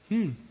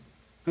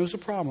 there's a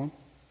problem.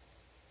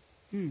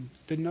 Didn't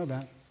know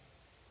that.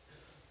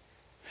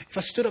 If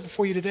I stood up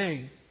before you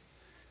today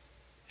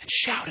and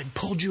shouted,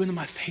 pulled you into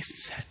my face and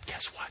said,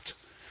 guess what?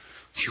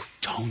 You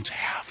don't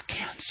have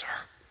cancer.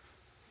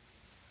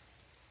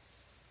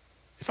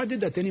 If I did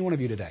that to any one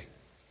of you today,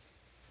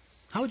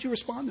 how would you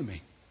respond to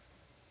me?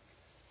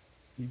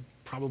 You'd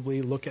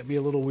probably look at me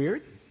a little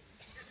weird.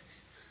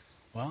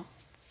 Well,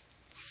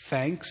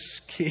 thanks,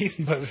 Keith,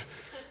 but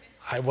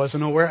I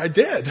wasn't aware I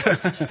did.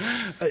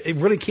 It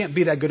really can't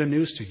be that good of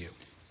news to you.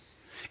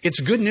 It's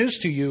good news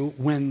to you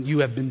when you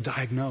have been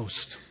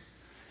diagnosed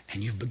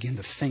and you begin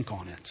to think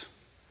on it.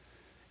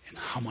 And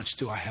how much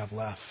do I have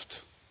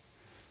left?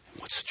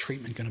 What's the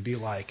treatment going to be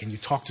like? And you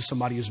talk to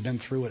somebody who's been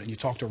through it, and you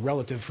talk to a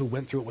relative who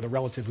went through it with a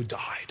relative who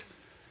died.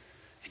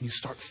 And you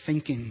start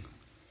thinking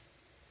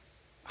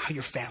how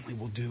your family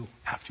will do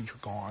after you're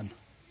gone.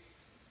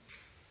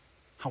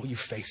 How will you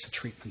face the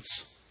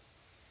treatments?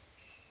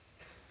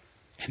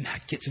 And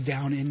that gets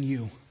down in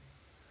you.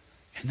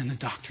 And then the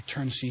doctor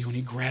turns to you and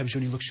he grabs you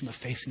and he looks you in the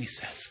face and he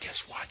says,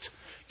 guess what?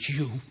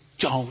 You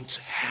don't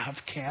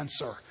have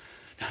cancer.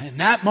 Now in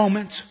that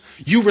moment,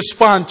 you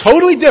respond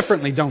totally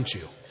differently, don't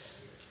you?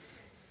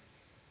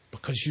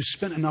 Because you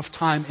spent enough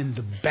time in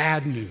the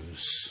bad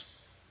news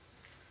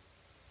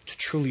to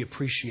truly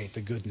appreciate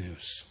the good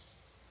news.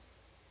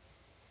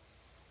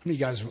 How many of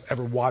you guys have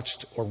ever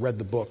watched or read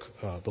the book,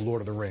 The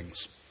Lord of the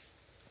Rings?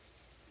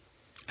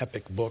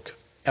 Epic book,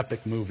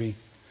 epic movie.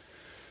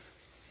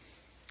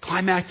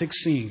 Climactic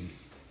scene.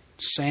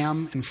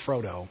 Sam and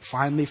Frodo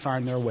finally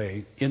find their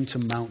way into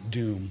Mount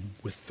Doom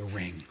with the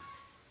ring.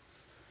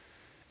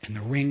 And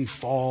the ring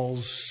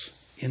falls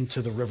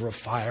into the river of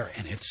fire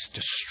and it's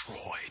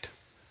destroyed.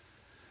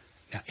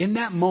 Now, in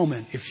that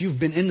moment, if you've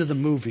been into the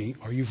movie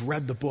or you've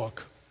read the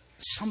book,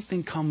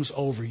 something comes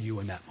over you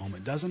in that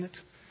moment, doesn't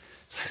it?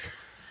 It's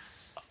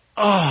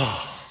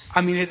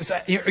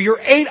like, you're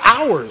 8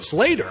 hours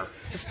later.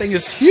 This thing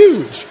is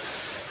huge.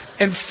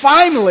 And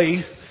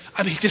finally,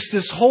 I mean, just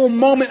this whole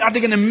moment, are they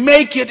going to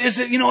make it? Is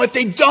it, if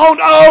they don't,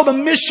 oh, the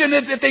mission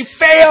is, if they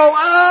fail,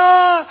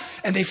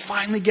 and they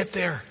finally get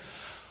there.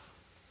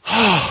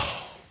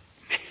 Oh,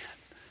 man.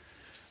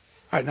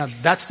 All right, now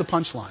that's the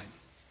punchline.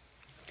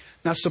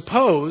 Now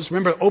suppose,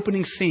 remember the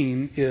opening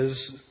scene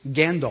is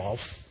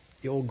Gandalf,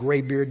 the old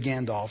graybeard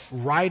Gandalf,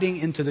 riding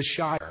into the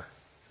Shire.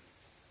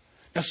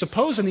 Now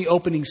suppose in the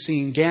opening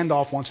scene,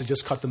 Gandalf wants to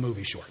just cut the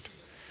movie short.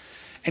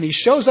 And he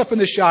shows up in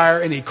the Shire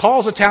and he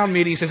calls a town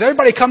meeting. He says,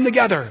 everybody come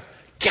together.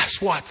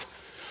 Guess what?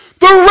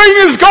 The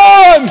ring is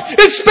gone!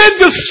 It's been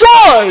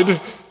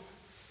destroyed!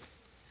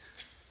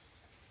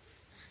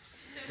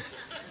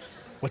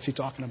 What's he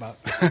talking about?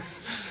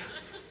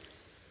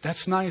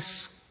 That's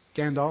nice,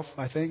 Gandalf,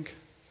 I think.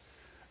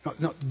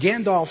 No,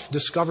 Gandalf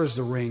discovers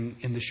the ring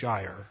in the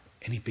Shire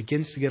and he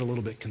begins to get a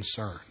little bit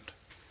concerned.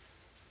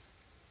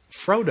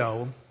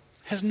 Frodo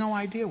has no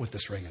idea what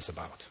this ring is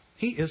about.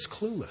 He is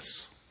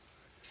clueless.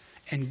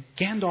 And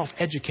Gandalf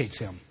educates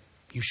him.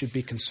 You should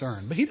be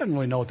concerned. But he doesn't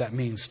really know what that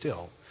means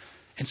still.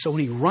 And so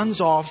when he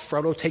runs off,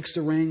 Frodo takes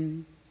the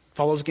ring,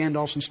 follows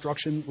Gandalf's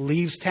instruction,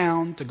 leaves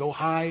town to go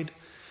hide,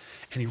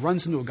 and he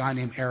runs into a guy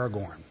named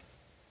Aragorn.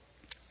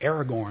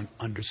 Aragorn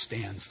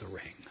understands the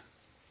ring.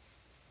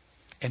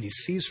 And he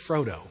sees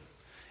Frodo.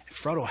 And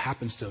Frodo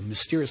happens to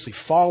mysteriously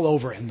fall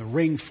over and the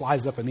ring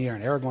flies up in the air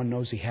and Aragorn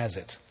knows he has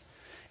it.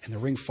 And the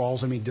ring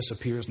falls and he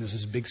disappears and there's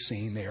this big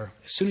scene there.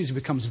 As soon as he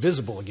becomes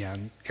visible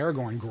again,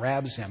 Aragorn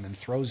grabs him and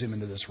throws him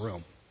into this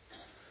room.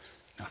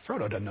 Now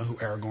Frodo doesn't know who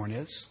Aragorn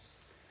is.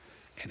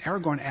 And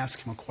Aragorn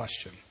asks him a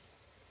question.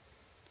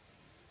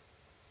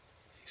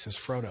 He says,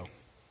 Frodo,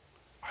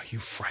 are you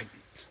frightened?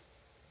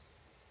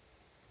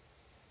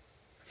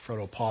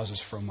 Frodo pauses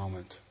for a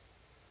moment.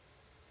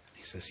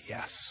 He says,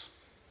 yes.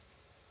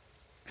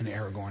 And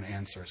Aragorn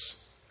answers,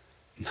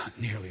 not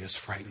nearly as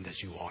frightened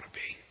as you ought to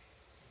be.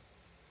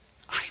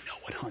 I know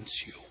what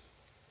hunts you.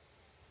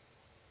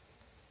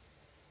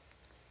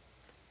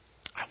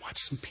 I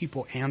watched some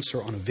people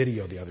answer on a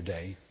video the other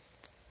day,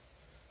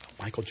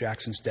 Michael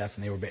Jackson's death,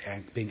 and they were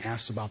being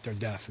asked about their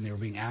death, and they were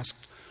being asked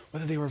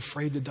whether they were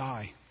afraid to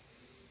die.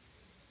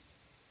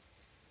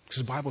 Because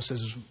the Bible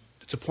says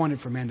it's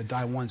appointed for man to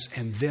die once,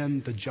 and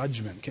then the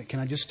judgment. Can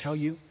I just tell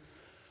you?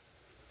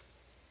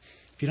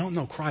 If you don't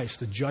know Christ,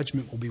 the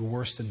judgment will be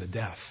worse than the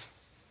death.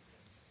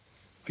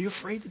 Are you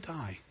afraid to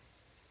die?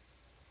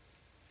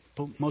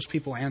 Most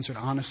people answered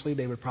honestly,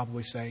 they would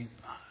probably say,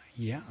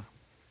 yeah.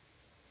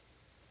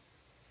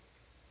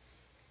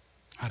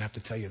 I'd have to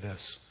tell you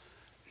this,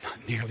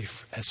 not nearly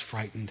as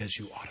frightened as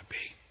you ought to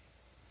be.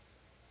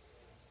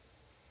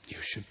 You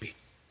should be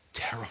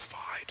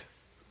terrified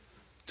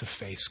to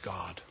face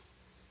God.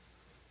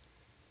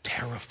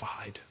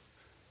 Terrified.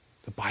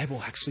 The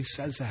Bible actually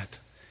says that.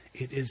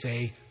 It is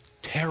a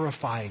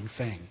terrifying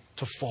thing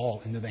to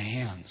fall into the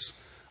hands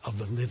of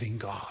the living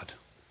God.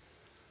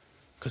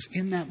 Because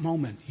in that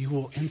moment, you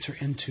will enter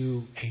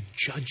into a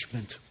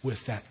judgment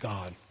with that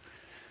God.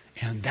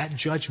 And that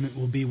judgment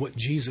will be what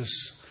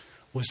Jesus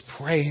was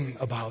praying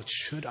about.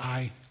 Should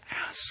I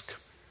ask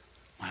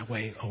my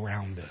way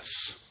around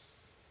this?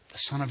 The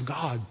Son of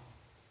God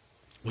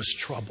was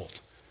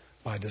troubled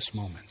by this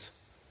moment.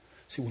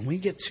 See, when we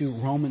get to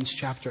Romans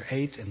chapter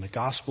 8 and the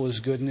gospel is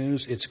good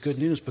news, it's good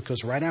news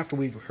because right after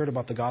we heard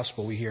about the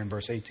gospel, we hear in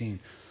verse 18,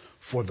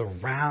 for the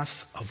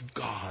wrath of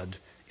God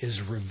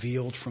is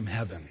revealed from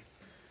heaven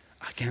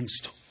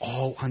against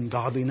all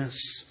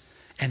ungodliness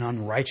and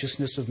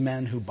unrighteousness of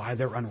men who by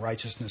their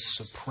unrighteousness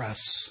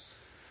suppress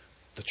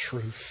the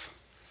truth.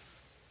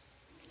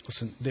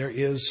 Listen, there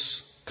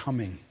is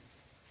coming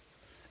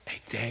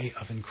a day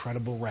of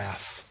incredible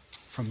wrath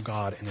from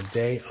God and a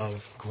day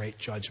of great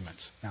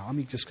judgment. Now, let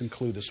me just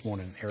conclude this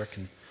morning. Eric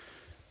can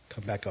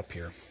come back up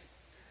here.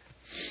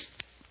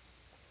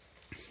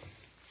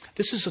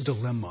 This is a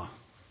dilemma.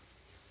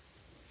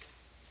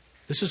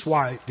 This is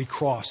why the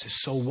cross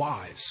is so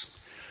wise.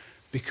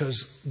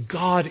 Because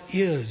God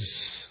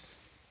is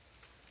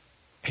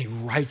a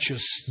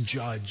righteous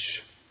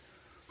judge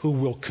who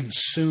will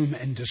consume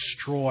and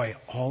destroy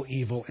all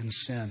evil and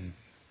sin.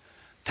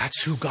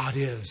 That's who God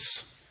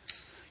is.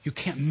 You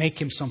can't make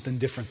him something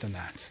different than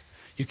that.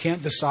 You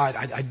can't decide,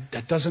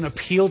 that doesn't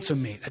appeal to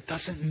me. That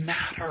doesn't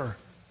matter.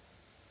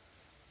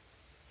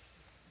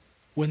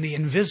 When the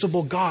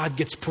invisible God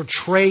gets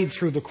portrayed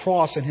through the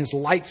cross and his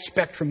light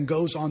spectrum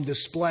goes on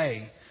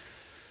display,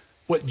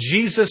 what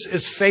Jesus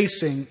is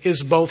facing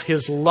is both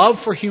his love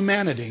for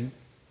humanity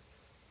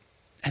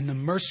and the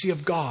mercy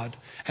of God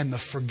and the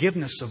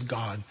forgiveness of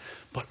God,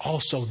 but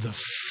also the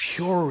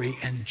fury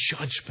and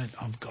judgment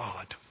of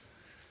God.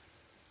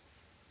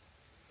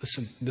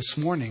 Listen, this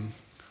morning,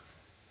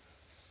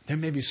 there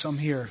may be some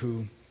here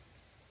who,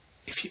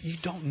 if you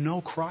don't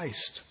know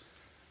Christ,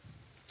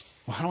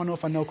 well, how do I know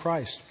if I know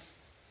Christ?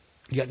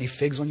 You got any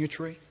figs on your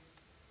tree?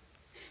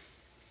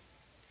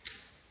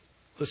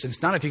 Listen,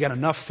 it's not if you got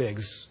enough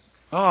figs.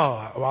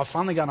 Oh, well, I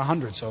finally got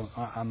 100, so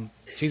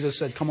Jesus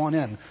said, come on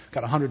in.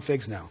 Got 100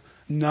 figs now.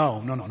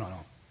 No.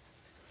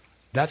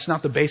 That's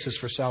not the basis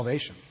for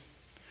salvation.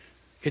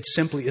 It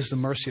simply is the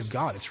mercy of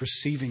God. It's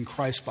receiving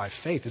Christ by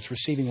faith. It's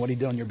receiving what he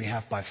did on your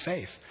behalf by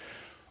faith.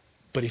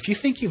 But if you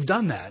think you've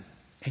done that,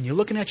 and you're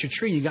looking at your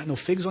tree and you got no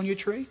figs on your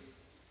tree,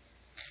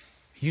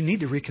 you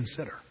need to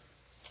reconsider.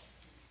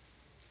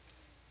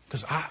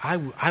 Because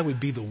I would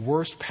be the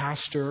worst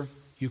pastor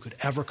you could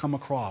ever come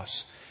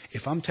across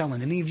if I'm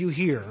telling any of you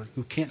here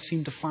who can't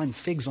seem to find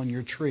figs on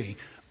your tree,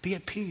 be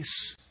at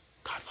peace.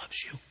 God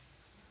loves you.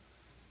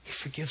 He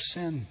forgives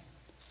sin.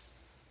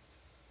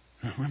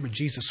 Now remember,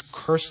 Jesus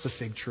cursed the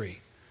fig tree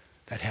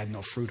that had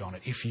no fruit on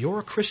it. If you're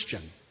a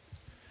Christian,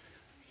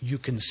 you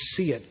can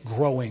see it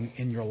growing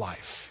in your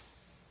life.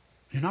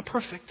 You're not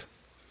perfect,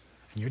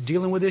 and you're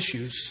dealing with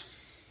issues,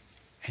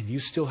 and you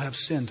still have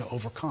sin to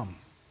overcome.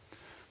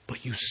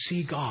 But you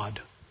see God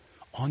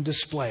on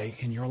display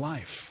in your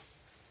life.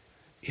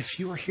 If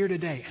you are here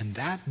today and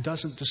that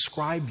doesn't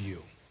describe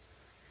you,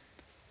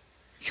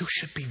 you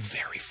should be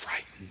very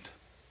frightened.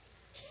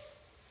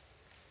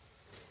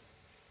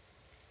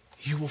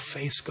 You will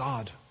face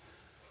God,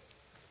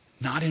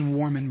 not in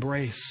warm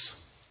embrace.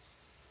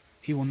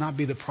 He will not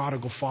be the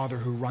prodigal father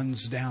who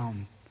runs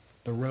down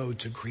the road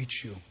to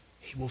greet you.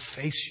 He will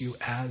face you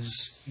as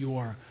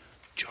your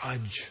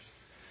judge.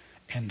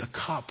 And the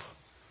cup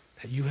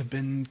that you have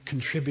been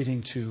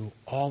contributing to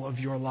all of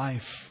your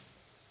life,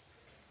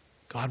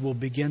 God will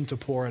begin to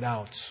pour it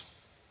out.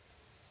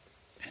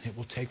 And it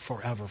will take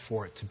forever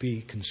for it to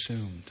be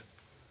consumed.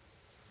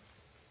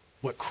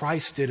 What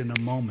Christ did in a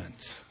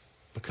moment,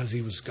 because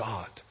he was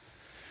God,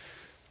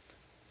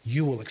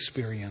 you will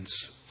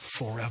experience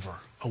forever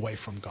away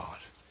from God.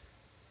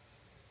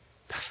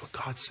 That's what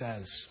God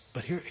says.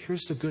 But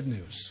here's the good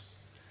news.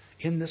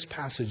 In this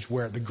passage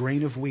where the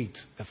grain of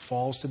wheat that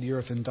falls to the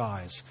earth and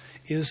dies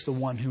is the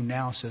one who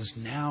now says,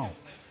 now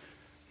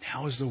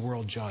is the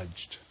world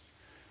judged.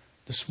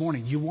 This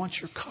morning, you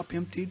want your cup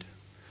emptied?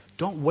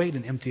 Don't wait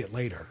and empty it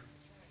later.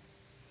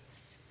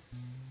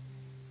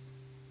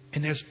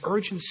 And there's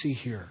urgency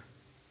here.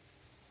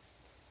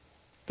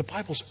 The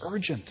Bible's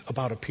urgent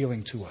about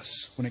appealing to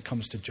us when it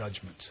comes to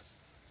judgment.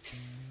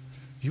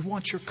 You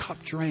want your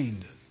cup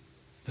drained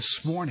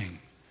this morning?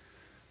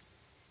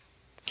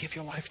 Give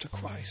your life to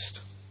Christ.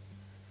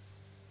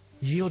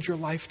 Yield your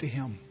life to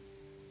him.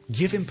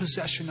 Give him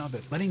possession of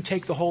it. Let him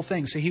take the whole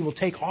thing. So he will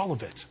take all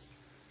of it.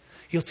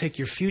 He'll take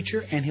your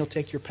future and he'll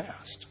take your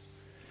past.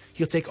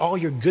 He'll take all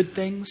your good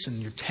things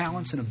and your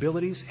talents and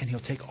abilities, and he'll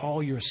take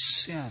all your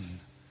sin,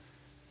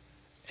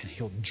 and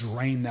he'll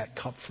drain that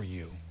cup for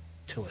you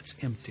till it's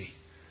empty,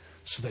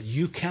 so that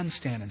you can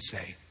stand and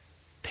say,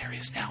 there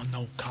is now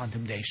no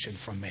condemnation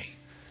for me.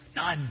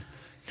 None.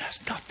 There's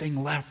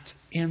nothing left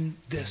in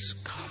this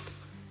cup.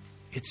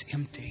 It's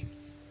empty.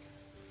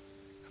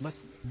 Let's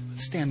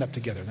stand up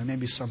together. There may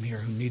be some here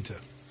who need to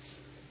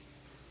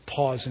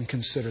pause and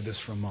consider this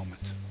for a moment.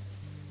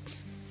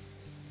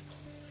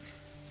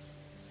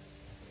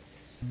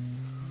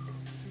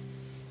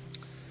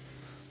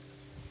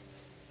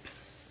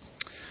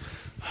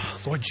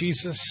 Lord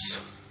Jesus,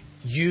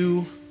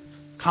 you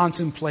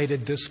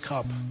contemplated this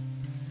cup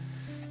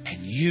and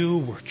you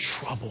were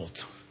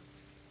troubled.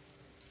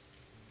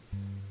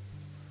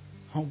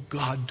 Oh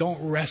God, don't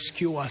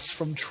rescue us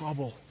from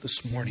trouble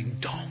this morning.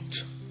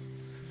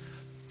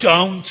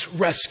 Don't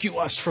rescue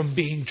us from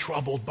being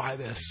troubled by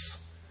this.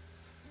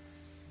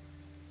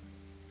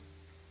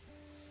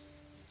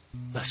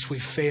 Lest we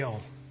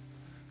fail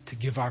to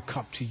give our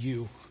cup to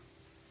you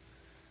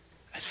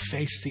and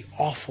face the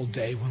awful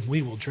day when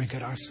we will drink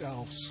it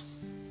ourselves.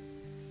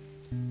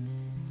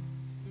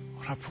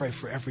 Lord, I pray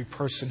for every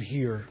person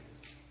here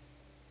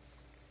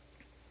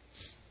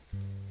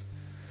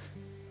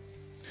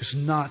who's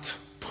not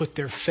put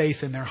their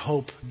faith and their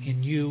hope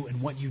in you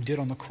and what you did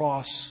on the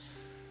cross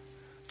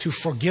to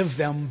forgive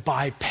them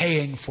by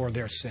paying for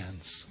their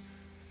sins,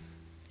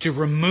 to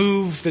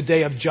remove the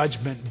day of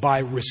judgment by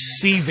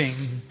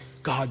receiving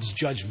God's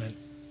judgment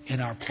in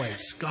our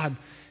place. God,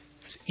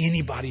 is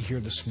anybody here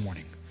this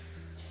morning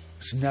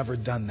who's never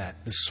done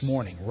that this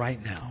morning,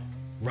 right now,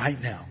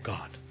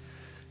 God,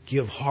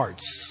 give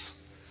hearts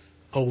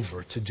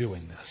over to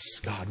doing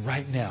this. God,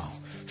 right now,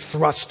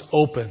 thrust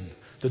open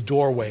the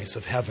doorways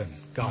of heaven.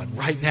 God,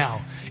 right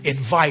now,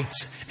 invite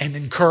and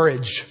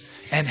encourage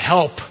and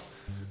help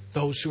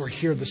those who are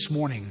here this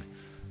morning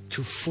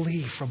to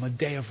flee from a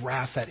day of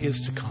wrath that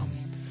is to come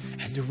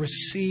and to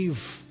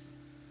receive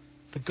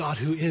the God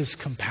who is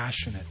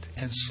compassionate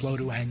and slow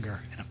to anger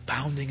and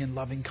abounding in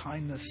loving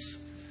kindness,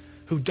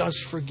 who does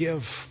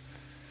forgive,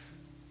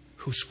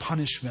 whose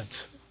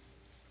punishment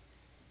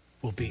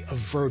will be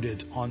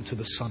averted onto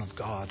the Son of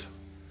God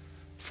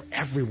for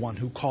everyone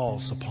who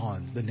calls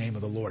upon the name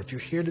of the Lord. If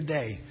you're here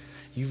today,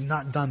 you've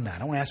not done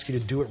that, I want to ask you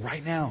to do it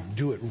right now.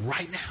 Do it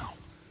right now.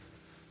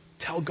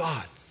 Tell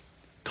God,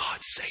 God,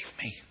 save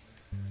me.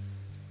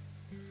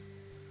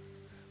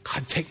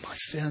 God, take my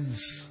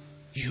sins.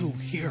 You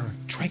here,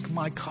 drink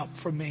my cup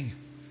for me.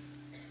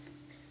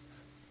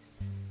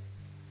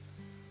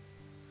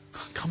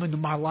 Come into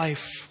my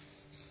life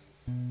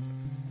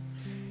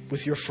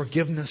with your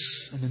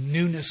forgiveness and the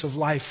newness of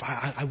life.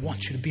 I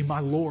want you to be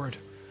my Lord.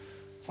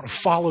 I want to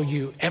follow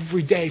you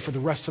every day for the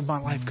rest of my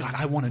life. God,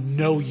 I want to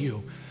know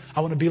you.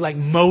 I want to be like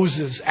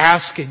Moses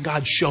asking,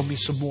 God, show me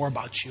some more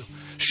about you.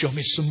 Show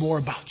me some more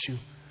about you.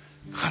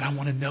 God, I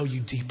want to know you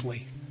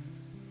deeply.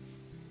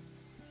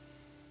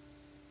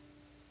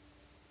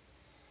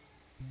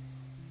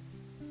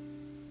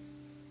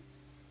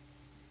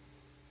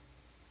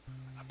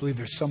 I believe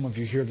there's some of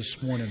you here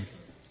this morning.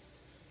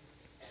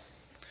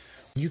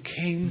 You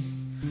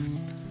came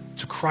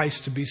to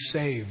Christ to be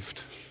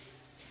saved.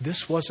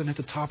 This wasn't at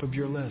the top of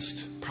your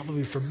list.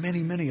 Probably for many,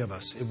 many of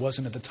us, it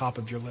wasn't at the top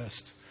of your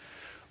list.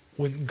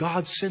 When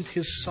God sent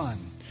His Son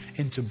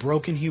into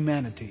broken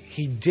humanity,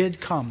 He did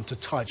come to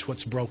touch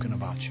what's broken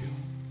about you.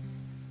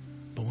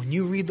 But when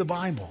you read the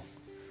Bible,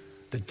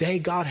 the day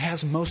God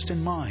has most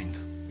in mind,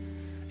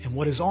 and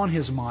what is on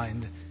His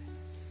mind,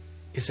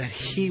 is that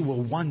He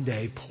will one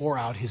day pour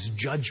out His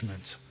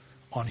judgment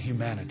on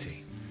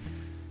humanity.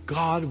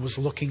 God was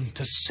looking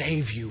to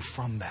save you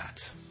from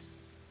that.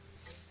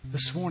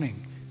 This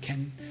morning,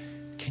 can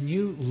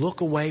you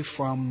look away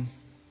from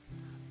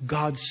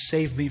God,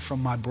 save me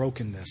from my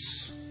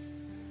brokenness,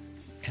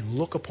 and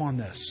look upon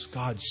this?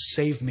 God,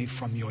 save me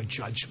from your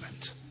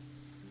judgment,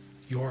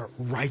 your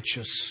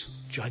righteous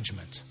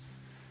judgment.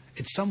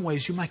 In some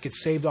ways, you might get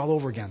saved all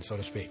over again, so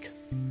to speak.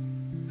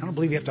 I don't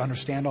believe you have to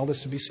understand all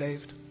this to be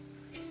saved.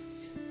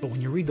 But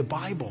when you read the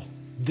Bible,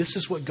 this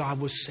is what God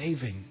was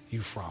saving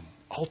you from,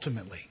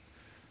 ultimately.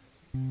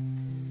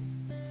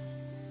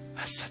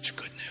 That's such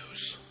good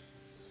news.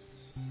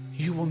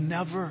 You will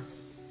never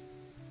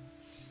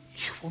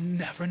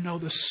know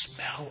the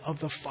smell of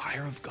the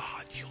fire of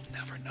God. You'll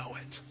never know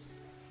it.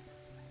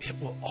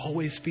 It will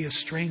always be a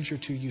stranger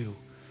to you.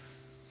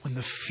 When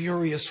the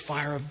furious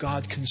fire of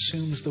God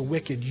consumes the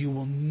wicked, you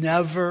will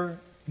never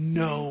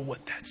know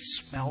what that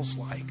smells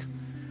like.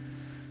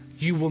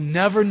 You will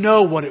never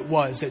know what it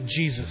was that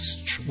Jesus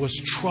was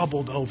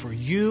troubled over.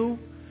 You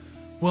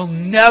will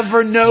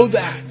never know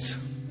that.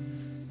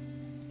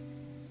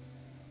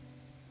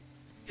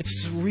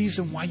 It's the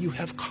reason why you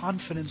have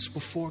confidence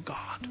before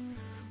God.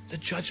 The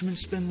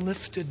judgment's been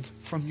lifted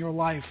from your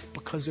life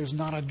because there's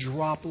not a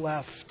drop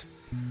left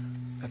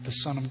that the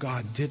Son of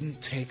God didn't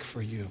take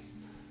for you.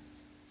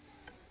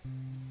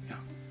 Yeah.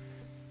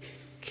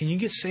 Can you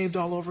get saved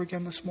all over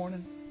again this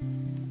morning?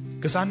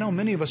 Because I know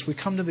many of us, we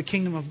come to the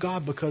kingdom of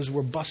God because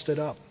we're busted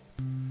up.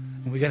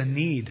 And we got a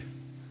need.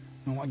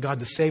 We want God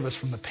to save us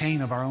from the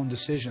pain of our own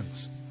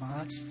decisions. Well,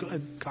 that's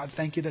good. God,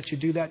 thank you that you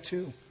do that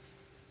too.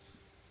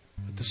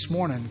 But this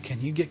morning, can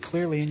you get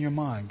clearly in your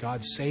mind,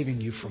 God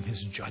saving you from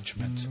His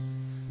judgment?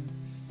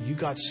 You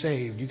got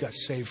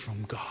saved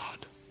from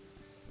God.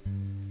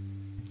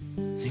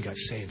 You got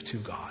saved to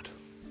God.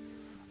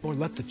 Lord,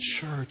 let the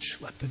church,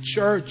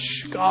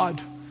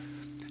 God,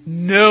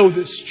 know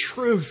this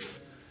truth.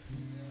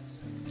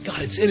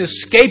 God, it's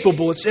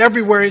inescapable. It's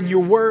everywhere in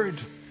your word.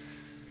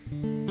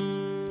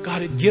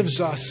 God, it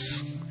gives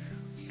us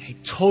a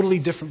totally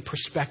different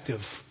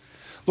perspective.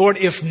 Lord,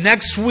 if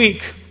next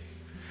week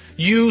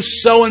you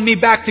sewing me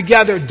back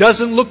together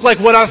doesn't look like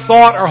what I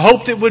thought or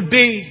hoped it would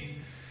be,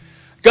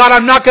 God,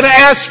 I'm not going to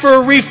ask for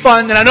a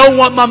refund and I don't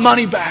want my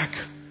money back.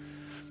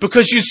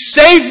 Because you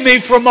saved me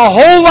from a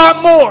whole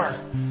lot more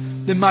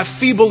than my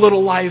feeble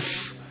little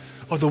life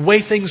or the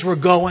way things were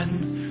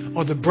going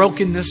or the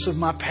brokenness of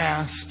my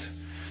past.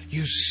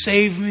 You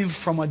saved me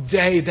from a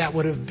day that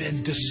would have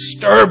been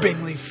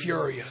disturbingly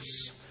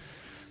furious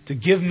to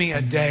give me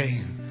a day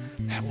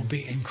that will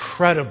be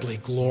incredibly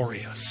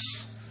glorious.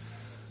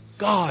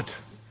 God,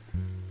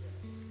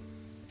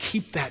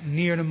 keep that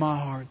near to my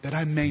heart that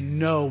I may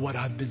know what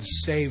I've been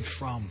saved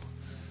from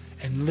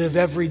and live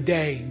every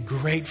day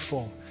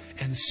grateful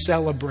and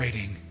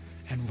celebrating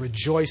and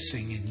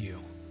rejoicing in you.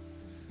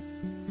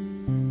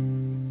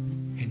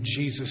 In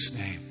Jesus'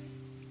 name.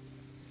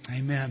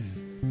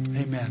 Amen.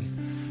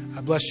 Amen.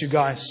 I bless you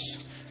guys.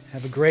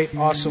 Have a great,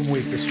 awesome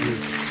week this week.